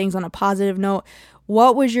end things on a positive note.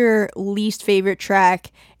 What was your least favorite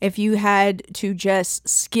track if you had to just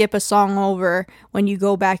skip a song over when you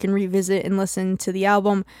go back and revisit and listen to the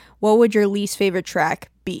album? What would your least favorite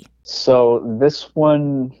track be? So this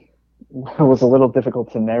one was a little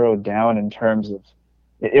difficult to narrow down in terms of,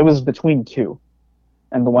 it was between two.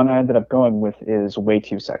 And the one I ended up going with is Way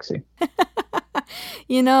Too Sexy.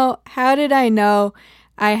 How did I know?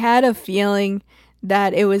 I had a feeling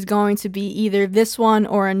that it was going to be either this one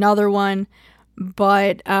or another one.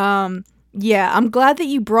 But I'm glad that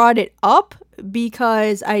you brought it up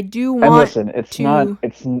because I do want. And listen,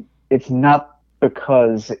 it's not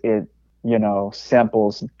because it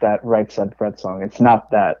samples that Right Said Fred song. It's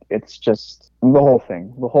not that. It's just the whole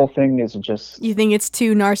thing. The whole thing is just. You think it's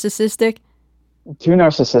too narcissistic? Too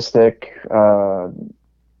narcissistic.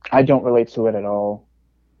 I don't relate to it at all.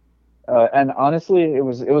 And honestly, it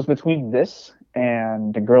was between this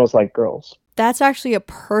and Girls Like Girls. That's actually a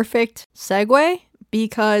perfect segue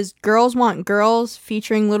because Girls Want Girls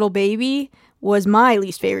featuring Lil Baby was my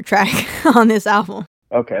least favorite track on this album.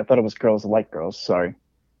 Okay, I thought it was Girls Like Girls. Sorry.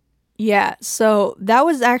 Yeah, so that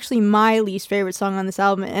was actually my least favorite song on this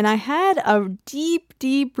album. And I had a deep,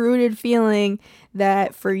 deep-rooted feeling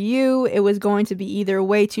that for you, it was going to be either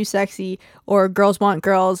Way Too Sexy or Girls Want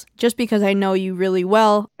Girls, just because I know you really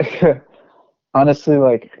well.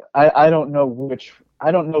 Honestly, I don't know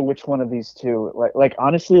which one of these two.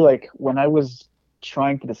 Honestly, when I was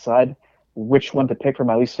trying to decide which one to pick for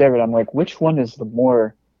my least favorite, I'm like, which one is the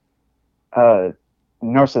more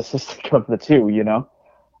narcissistic of the two,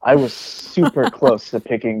 I was super close to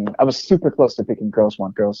picking Girls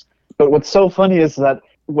Want Girls. But what's so funny is that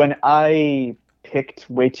when I picked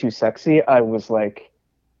Way Too Sexy, I was like,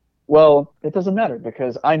 well, it doesn't matter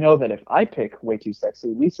because I know that if I pick Way Too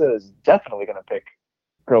Sexy, Lisa is definitely going to pick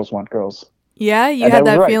Girls Want Girls. Yeah, you had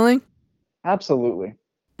that feeling? Absolutely.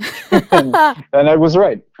 and I was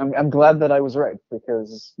right. I'm glad that I was right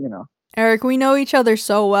because, Eric, we know each other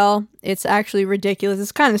so well. It's actually ridiculous.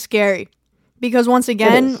 It's kind of scary. Because once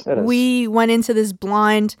again, it is. We went into this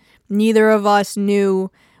blind. Neither of us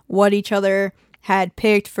knew what each other had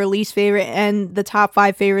picked for least favorite and the top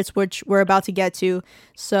 5 favorites, which we're about to get to.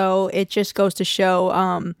 So it just goes to show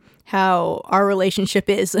how our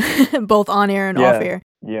relationship is, both on air and off air.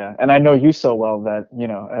 Yeah, and I know you so well that,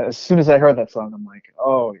 as soon as I heard that song, I'm like,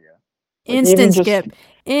 oh, yeah.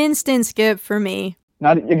 Instant skip for me.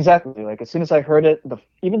 Not exactly. As soon as I heard it,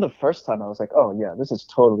 even the first time, I was like, "Oh yeah, this is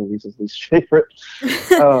totally Lisa's least favorite."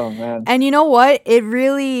 Oh man! And you know what? It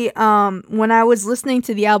really, when I was listening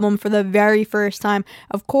to the album for the very first time,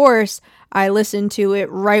 of course, I listened to it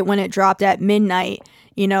right when it dropped at midnight.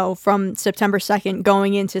 From September 2nd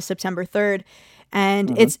going into September 3rd,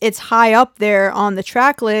 and it's high up there on the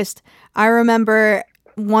track list. I remember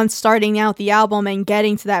once starting out the album and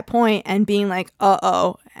getting to that point and being like,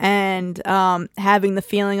 uh-oh, and having the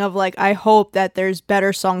feeling of I hope that there's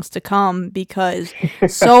better songs to come because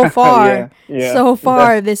so far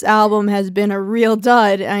this album has been a real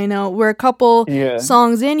dud. I know we're a couple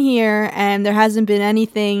songs in here and there hasn't been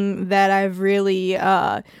anything that I've really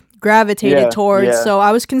gravitated towards, so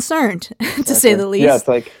I was concerned to say the least.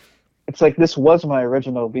 Yeah, it's like this was my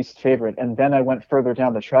original least favorite and then I went further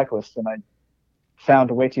down the track list and I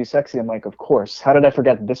found Way Too Sexy. I'm like, of course. How did I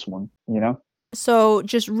forget this one? So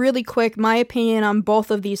just really quick, my opinion on both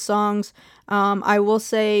of these songs. I will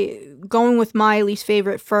say, going with my least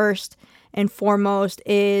favorite first and foremost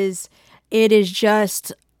is it is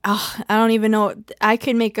just, I don't even know. I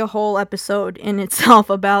could make a whole episode in itself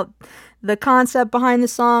about the concept behind the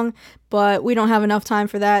song, but we don't have enough time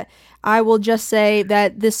for that. I will just say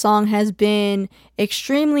that this song has been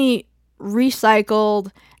extremely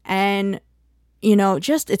recycled and,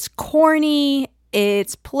 just it's corny,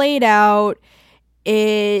 it's played out,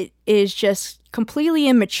 it is just completely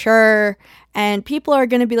immature, and people are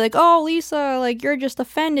going to be like, oh, Lisa, like, you're just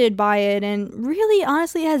offended by it. And really,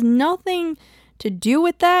 honestly, it has nothing to do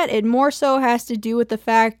with that. It more so has to do with the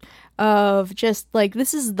fact of just, like,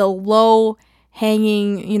 this is the lowest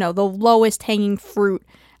hanging fruit,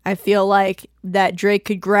 I feel like, that Drake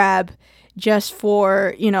could grab just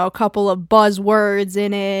for, a couple of buzzwords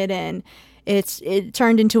in it, and it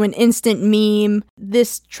turned into an instant meme.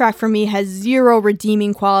 This track for me has zero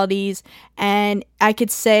redeeming qualities, and I could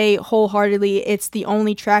say wholeheartedly it's the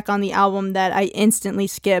only track on the album that I instantly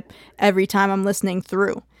skip every time I'm listening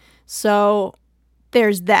through. So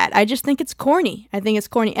there's that. I just think it's corny. And then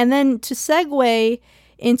to segue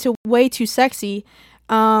into Way Too Sexy,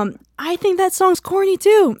 I think that song's corny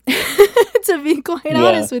too, to be quite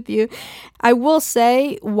honest with you. I will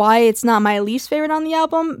say why it's not my least favorite on the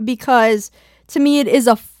album, because to me it is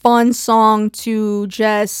a fun song to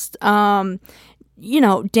just,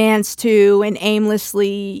 dance to and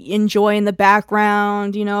aimlessly enjoy in the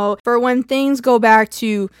background, for when things go back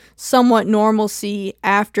to somewhat normalcy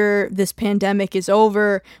after this pandemic is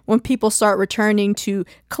over, when people start returning to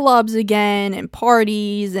clubs again and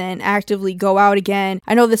parties and actively go out again.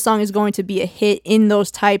 I know this song is going to be a hit in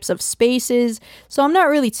those types of spaces, so I'm not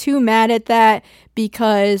really too mad at that,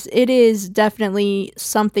 because it is definitely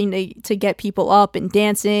something to get people up and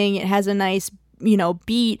dancing. It has a nice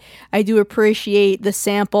beat. I do appreciate the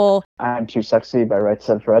sample. I'm Too Sexy by Right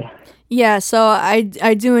Said Fred. Yeah, so I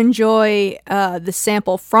do enjoy the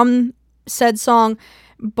sample from said song,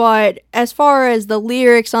 but as far as the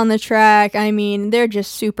lyrics on the track, I mean, they're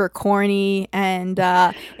just super corny, and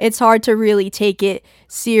it's hard to really take it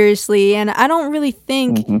seriously, and I don't really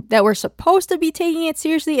think that we're supposed to be taking it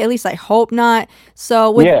seriously, at least I hope not. So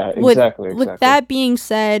with that being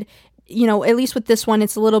said, at least with this one,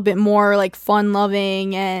 it's a little bit more like fun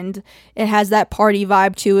loving, and it has that party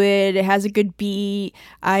vibe to it. It has a good beat.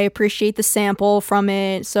 I appreciate the sample from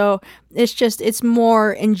it. So it's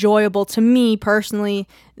more enjoyable to me personally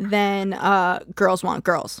than Girls Want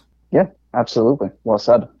Girls. Yeah, absolutely. Well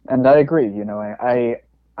said. And I agree.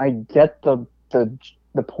 I get the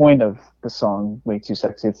point of the song Way Too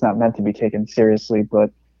Sexy. It's not meant to be taken seriously,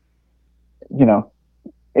 but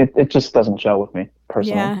it just doesn't gel with me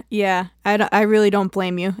personally. Yeah. I really don't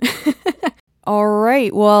blame you. All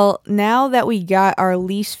right. Well, now that we got our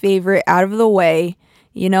least favorite out of the way,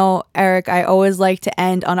 Eric, I always like to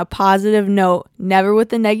end on a positive note, never with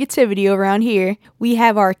the negativity around here. We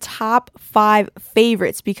have our top 5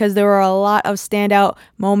 favorites, because there were a lot of standout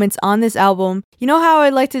moments on this album. You know how I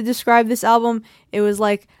like to describe this album? It was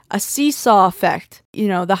like a seesaw effect.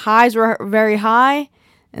 The highs were very high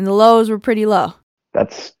and the lows were pretty low.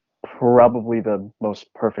 That's probably the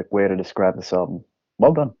most perfect way to describe this album.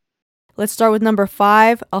 Well done. Let's start with number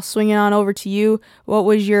 5. I'll swing it on over to you. What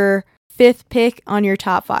was your 5th pick on your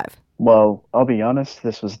top 5? Well, I'll be honest,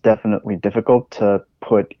 this was definitely difficult to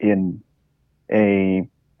put in a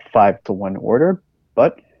 5-to-1 order,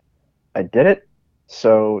 but I did it.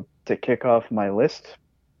 So to kick off my list,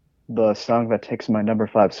 the song that takes my number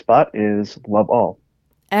 5 spot is Love All.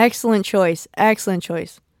 Excellent choice.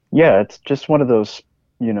 Yeah, it's just one of those,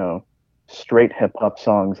 straight hip-hop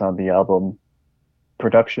songs on the album.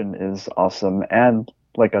 Production is awesome, and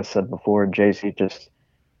like I said before, Jay-Z just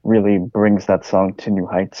really brings that song to new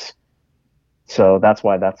heights. So that's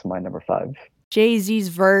why that's my number 5. Jay-Z's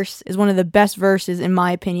verse is one of the best verses, in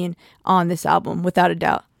my opinion, on this album, without a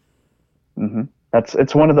doubt.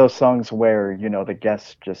 It's one of those songs where, the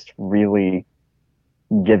guest just really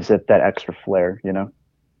gives it that extra flair,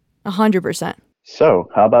 100%. So,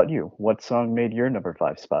 how about you? What song made your number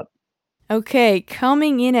 5 spot? Okay,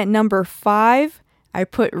 coming in at number 5, I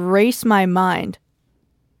put Race My Mind.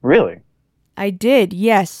 Really? I did,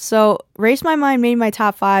 yes. So, Race My Mind made my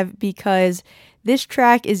top 5 because this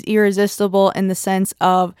track is irresistible in the sense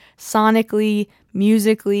of sonically,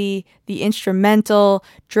 musically, the instrumental,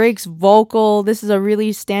 Drake's vocal. This is a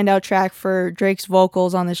really standout track for Drake's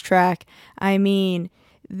vocals on this track. I mean,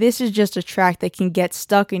 this is just a track that can get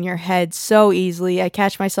stuck in your head so easily. I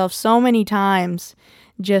catch myself so many times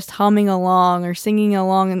just humming along or singing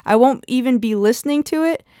along, and I won't even be listening to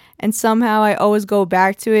it, and somehow I always go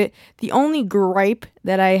back to it. The only gripe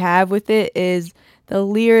that I have with it is the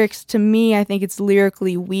lyrics. To me, I think it's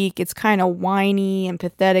lyrically weak. It's kind of whiny and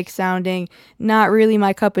pathetic sounding. Not really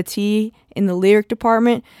my cup of tea in the lyric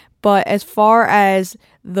department. But as far as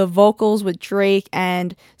the vocals with Drake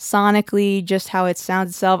and sonically just how it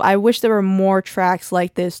sounds itself, I wish there were more tracks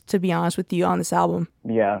like this, to be honest with you, on this album.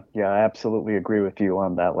 Yeah, I absolutely agree with you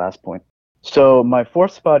on that last point. So my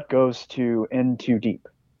fourth spot goes to In Too Deep.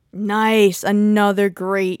 Nice. Another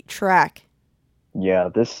great track. Yeah,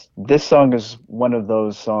 this song is one of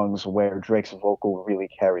those songs where Drake's vocal really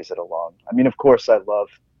carries it along. I mean, of course, I love,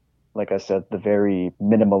 like I said, the very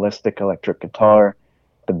minimalistic electric guitar.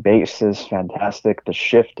 The bass is fantastic. The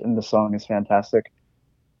shift in the song is fantastic.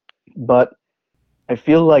 But I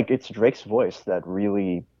feel like it's Drake's voice that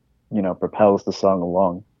really, propels the song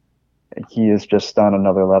along. He is just on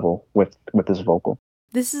another level with his vocal.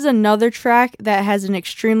 This is another track that has an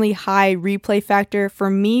extremely high replay factor. For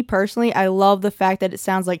me personally, I love the fact that it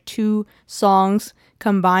sounds like two songs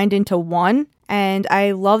combined into one. And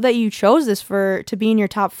I love that you chose this to be in your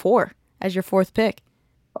top 4 as your 4th pick.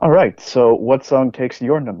 All right, so what song takes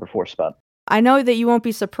your number 4 spot? I know that you won't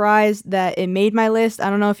be surprised that it made my list. I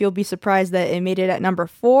don't know if you'll be surprised that it made it at number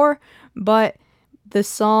 4, but the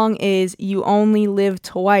song is You Only Live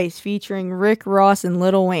Twice, featuring Rick Ross and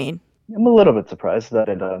Lil Wayne. I'm a little bit surprised that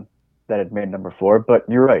it made number 4, but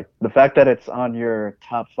you're right. The fact that it's on your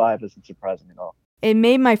top 5 isn't surprising at all. It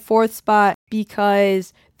made my 4th spot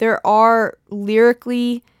because there are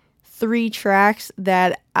lyrically 3 tracks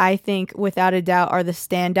that I think without a doubt are the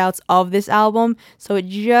standouts of this album. So it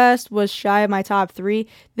just was shy of my top 3.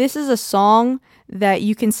 This is a song that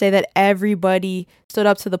you can say that everybody stood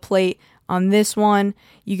up to the plate on this one.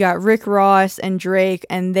 You got Rick Ross and Drake,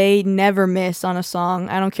 and they never miss on a song.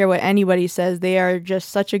 I don't care what anybody says. They are just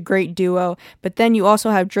such a great duo. But then you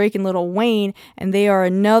also have Drake and Lil Wayne, and they are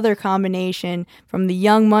another combination from the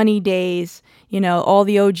Young Money days, all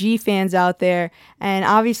the OG fans out there. And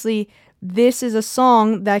obviously, this is a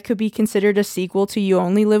song that could be considered a sequel to You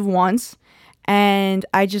Only Live Once. And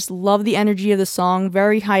I just love the energy of the song.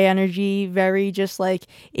 Very high energy, very just like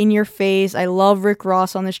in your face. I love Rick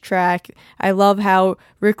Ross on this track. I love how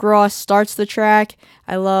Rick Ross starts the track.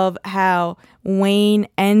 I love how Wayne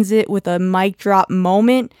ends it with a mic drop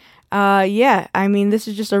moment. This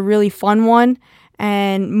is just a really fun one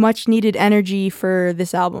and much needed energy for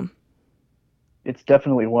this album. It's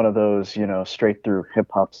definitely one of those, straight through hip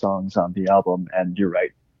hop songs on the album. And you're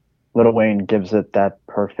right. Lil Wayne gives it that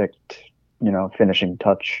perfect finishing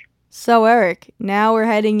touch. So Eric, now we're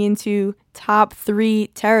heading into top 3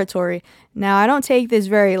 territory. Now I don't take this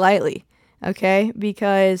very lightly, okay?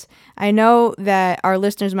 Because I know that our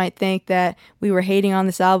listeners might think that we were hating on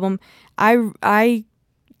this album. I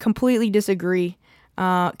completely disagree.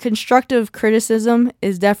 Constructive criticism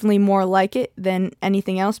is definitely more like it than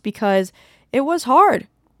anything else because it was hard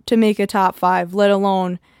to make a top 5, let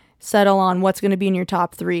alone settle on what's going to be in your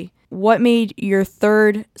top 3. What made your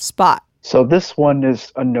 3rd spot? So this one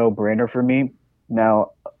is a no-brainer for me.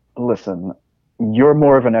 Now, listen, you're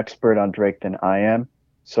more of an expert on Drake than I am,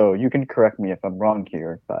 so you can correct me if I'm wrong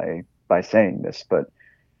here by saying this, but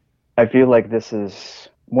I feel like this is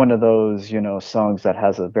one of those, songs that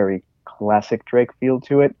has a very classic Drake feel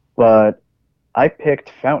to it, but I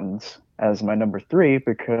picked Fountains as my number 3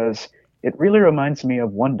 because it really reminds me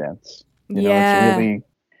of One Dance. Yeah. It's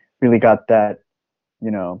really got that,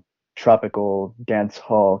 tropical dance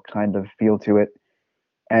hall kind of feel to it.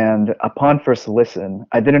 And upon first listen,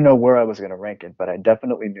 I didn't know where I was going to rank it, but I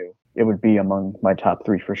definitely knew it would be among my top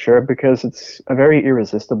 3 for sure because it's a very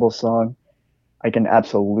irresistible song. I can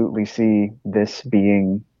absolutely see this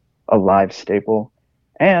being a live staple.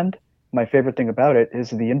 And my favorite thing about it is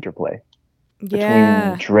the interplay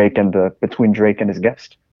between Drake and his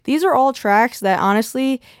guest. These are all tracks that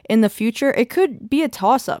honestly, in the future, it could be a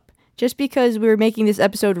toss-up. Just because we're making this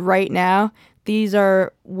episode right now, these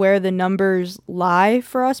are where the numbers lie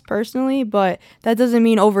for us personally, but that doesn't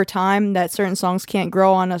mean over time that certain songs can't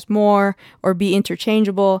grow on us more or be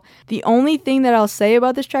interchangeable. The only thing that I'll say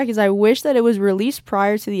about this track is I wish that it was released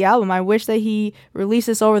prior to the album. I wish that he released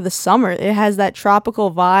this over the summer. It has that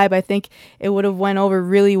tropical vibe. I think it would have went over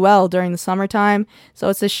really well during the summertime. So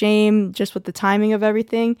it's a shame just with the timing of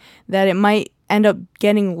everything that it might end up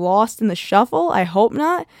getting lost in the shuffle. I hope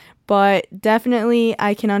not. But definitely,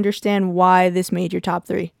 I can understand why this made your top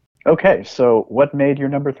 3. Okay, so what made your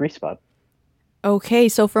number 3 spot? Okay,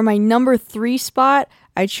 so for my number 3 spot,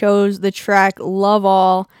 I chose the track Love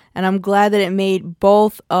All, and I'm glad that it made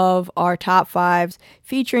both of our top 5s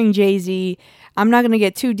featuring Jay-Z. I'm not going to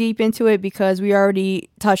get too deep into it because we already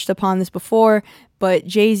touched upon this before, but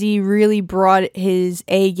Jay-Z really brought his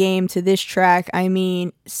A game to this track. I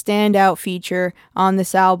mean, standout feature on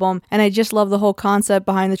this album, and I just love the whole concept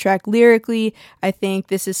behind the track lyrically. I think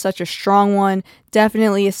this is such a strong one,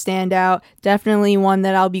 definitely a standout, definitely one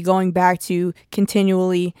that I'll be going back to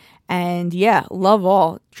continually, and yeah, love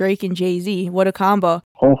all. Drake and Jay-Z, what a combo.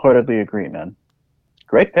 Wholeheartedly agree, man.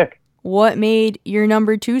 Great pick. What made your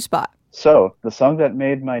number 2 spot? So, the song that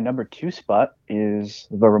made my number 2 spot is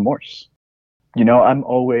The Remorse. You know, I'm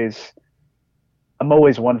always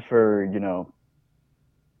one for, you know,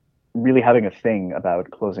 really having a thing about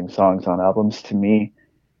closing songs on albums. To me,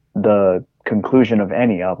 the conclusion of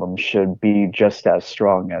any album should be just as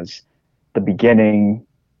strong as the beginning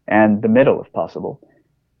and the middle if possible.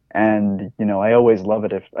 And, you know, I always love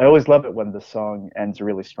it when the song ends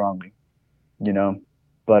really strongly, you know.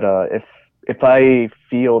 But if I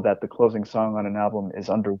feel that the closing song on an album is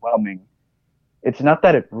underwhelming, it's not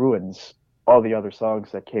that it ruins all the other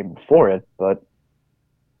songs that came before it, but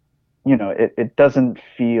you know, it doesn't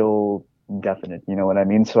feel definite, you know what I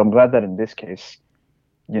mean? So I'm glad that in this case,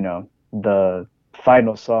 you know, the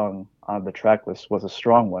final song on the track list was a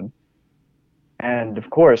strong one. And of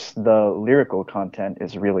course, the lyrical content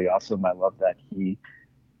is really awesome. I love that he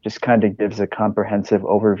just kind of gives a comprehensive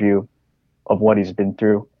overview of what he's been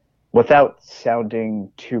through without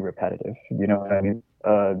sounding too repetitive. You know what I mean?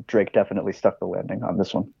 Drake definitely stuck the landing on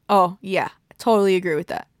this one. Oh, yeah. I totally agree with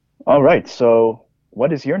that. All right. So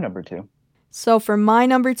what is your number 2? So for my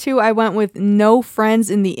number 2, I went with No Friends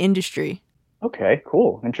in the Industry. Okay,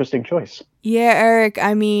 cool. Interesting choice. Yeah, Eric,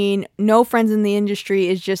 I mean, No Friends in the Industry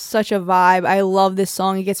is just such a vibe. I love this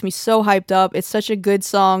song. It gets me so hyped up. It's such a good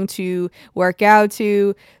song to work out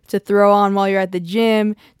to throw on while you're at the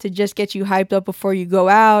gym, to just get you hyped up before you go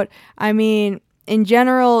out. I mean, in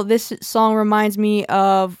general, this song reminds me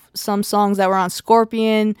of some songs that were on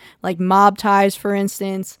Scorpion, like Mob Ties, for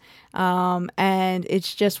instance. And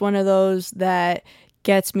it's just one of those that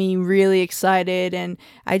gets me really excited, and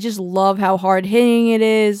I just love how hard-hitting it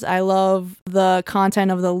is. I love the content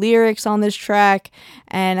of the lyrics on this track,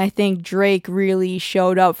 and I think Drake really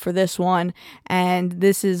showed up for this one, and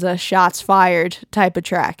this is a shots fired type of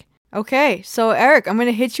track. Okay, so Eric, I'm going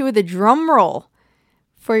to hit you with a drum roll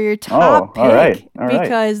for your top pick, all right.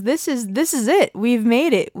 because this is it. We've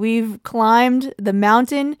made it. We've climbed the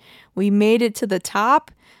mountain. We made it to the top.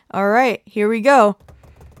 All right, here we go.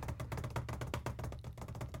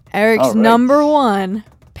 Eric's number 1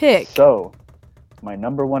 pick. So, my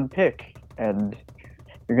number 1 pick, and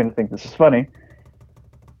you're going to think this is funny,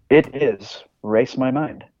 it is Race My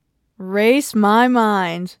Mind. Race My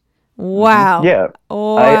Mind. Wow. Yeah.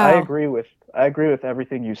 Oh, I wow. agree with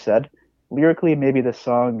everything you said. Lyrically, maybe the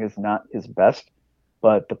song is not his best,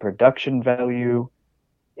 but the production value,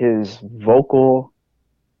 his vocal,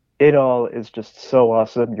 it all is just so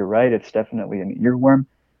awesome. You're right, it's definitely an earworm.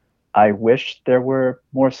 I wish there were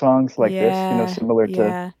more songs like this, you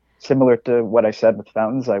know, similar to what I said with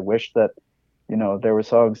Fountains. I wish that, you know, there were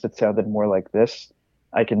songs that sounded more like this.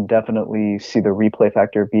 I can definitely see the replay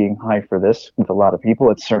factor being high for this with a lot of people.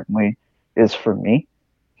 It certainly is for me.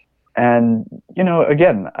 And, you know,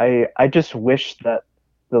 again, I just wish that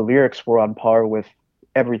the lyrics were on par with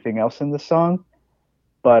everything else in the song.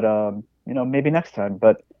 But, you know, maybe next time.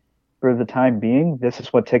 But for the time being, this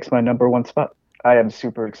is what takes my number 1 spot. I am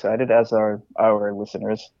super excited, as are our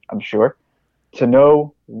listeners, I'm sure, to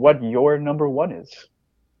know what your number 1 is.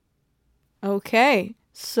 Okay,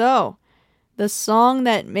 so the song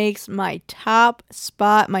that makes my top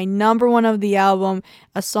spot, my number 1 of the album,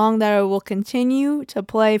 a song that I will continue to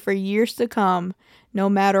play for years to come, no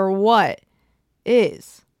matter what,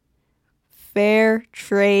 is Fair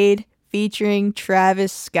Trade featuring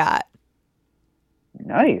Travis Scott.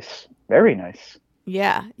 Nice. Very nice.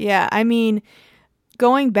 Yeah. I mean,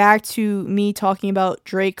 going back to me talking about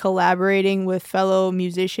Drake collaborating with fellow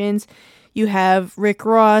musicians, you have Rick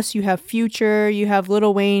Ross, you have Future, you have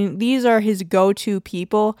Lil Wayne. These are his go-to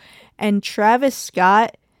people. And Travis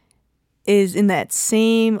Scott is in that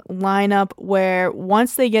same lineup where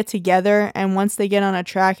once they get together and once they get on a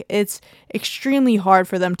track, it's extremely hard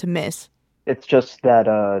for them to miss. It's just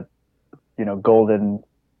that, you know, golden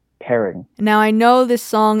pairing. Now, I know this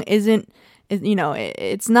song isn't, you know,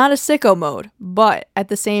 it's not a sicko mode, but at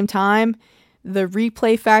the same time, the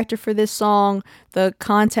replay factor for this song, the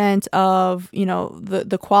content of, you know,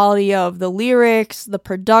 the quality of the lyrics, the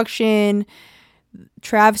production,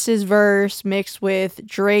 Travis's verse mixed with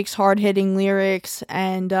Drake's hard-hitting lyrics,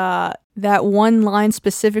 and that one line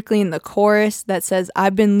specifically in the chorus that says,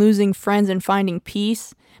 "I've been losing friends and finding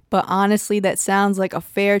peace, but honestly that sounds like a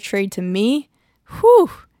fair trade to me."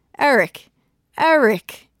 Whew, Eric,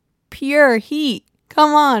 pure heat.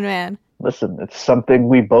 Come on, man. Listen, it's something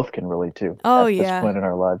we both can relate to Oh, at yeah. this point in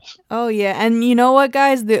our lives. Oh, yeah. And you know what,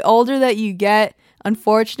 guys? The older that you get,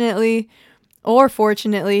 unfortunately, or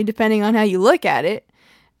fortunately, depending on how you look at it,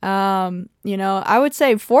 I would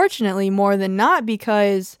say fortunately more than not,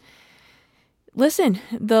 because listen,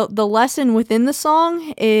 the lesson within the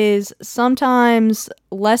song is sometimes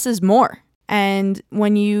less is more. And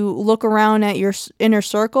when you look around at your inner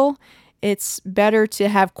circle, it's better to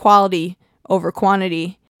have quality over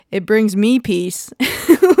quantity. It brings me peace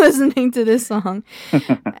listening to this song.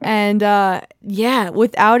 And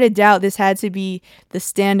without a doubt, this had to be the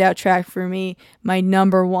standout track for me, my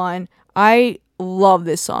number one. I love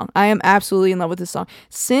this song. I am absolutely in love with this song.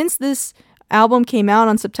 Since this album came out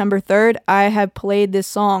on September 3rd, I have played this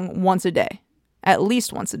song once a day, at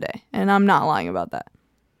least once a day. And I'm not lying about that.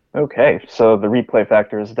 Okay, so the replay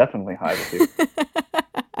factor is definitely high with you.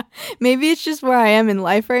 Maybe it's just where I am in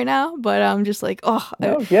life right now, but I'm just like,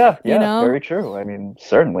 Very true. I mean,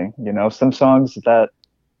 certainly, some songs that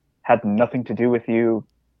had nothing to do with you,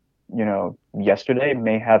 yesterday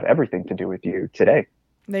may have everything to do with you today.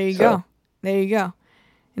 There you go. And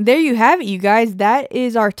there you have it, you guys. That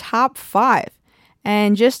is our top 5.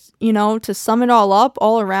 And just, to sum it all up,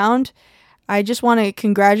 all around, I just want to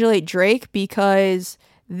congratulate Drake because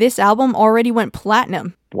this album already went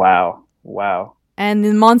platinum. Wow. And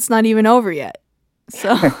the month's not even over yet.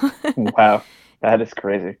 So wow, that is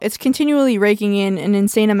crazy. It's continually raking in an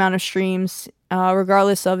insane amount of streams,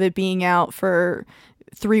 regardless of it being out for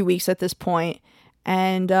 3 weeks at this point.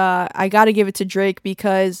 And I got to give it to Drake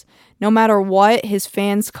because no matter what, his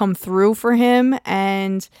fans come through for him.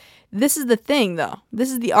 And this is the thing, though.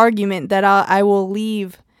 This is the argument that I will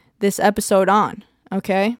leave this episode on,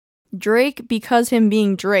 okay? Drake, because him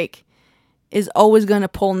being Drake, is always going to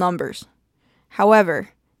pull numbers. However,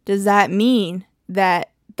 does that mean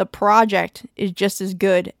that the project is just as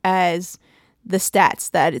good as the stats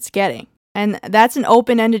that it's getting? And that's an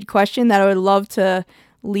open-ended question that I would love to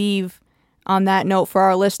leave on that note for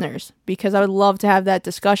our listeners, because I would love to have that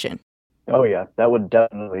discussion. Oh yeah, that would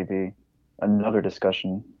definitely be another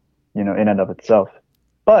discussion, in and of itself.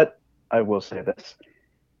 But I will say this.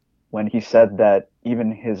 When he said that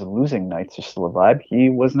even his losing nights are still a vibe, he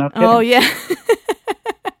was not kidding. Oh, yeah.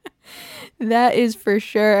 That is for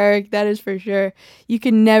sure, Eric. That is for sure. You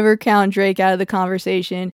can never count Drake out of the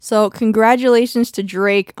conversation. So congratulations to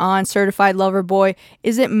Drake on Certified Lover Boy.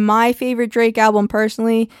 Is it my favorite Drake album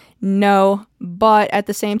personally? No. But at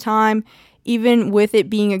the same time, even with it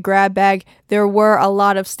being a grab bag, there were a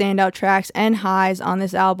lot of standout tracks and highs on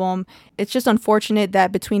this album. It's just unfortunate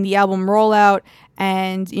that between the album rollout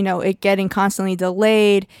and, it getting constantly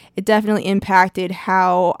delayed, it definitely impacted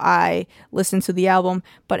how I listened to the album.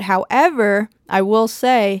 But however, I will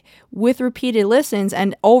say, with repeated listens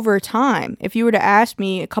and over time, if you were to ask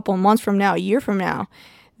me a couple of months from now, a year from now,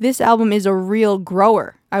 this album is a real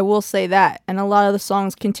grower. I will say that. And a lot of the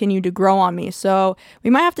songs continue to grow on me. So we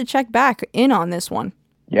might have to check back in on this one.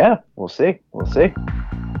 Yeah, we'll see.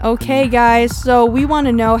 Okay, guys, so we want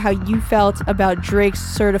to know how you felt about Drake's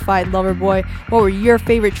Certified Lover Boy. What were your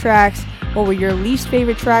favorite tracks? What were your least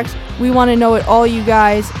favorite tracks? We want to know it all, you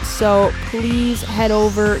guys. So please head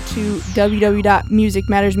over to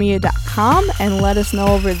www.musicmattersmedia.com and let us know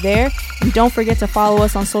over there. And don't forget to follow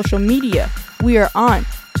us on social media. We are on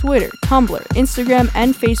Twitter, Tumblr, Instagram,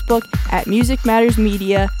 and Facebook at Music Matters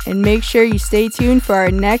Media. And make sure you stay tuned for our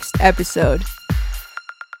next episode.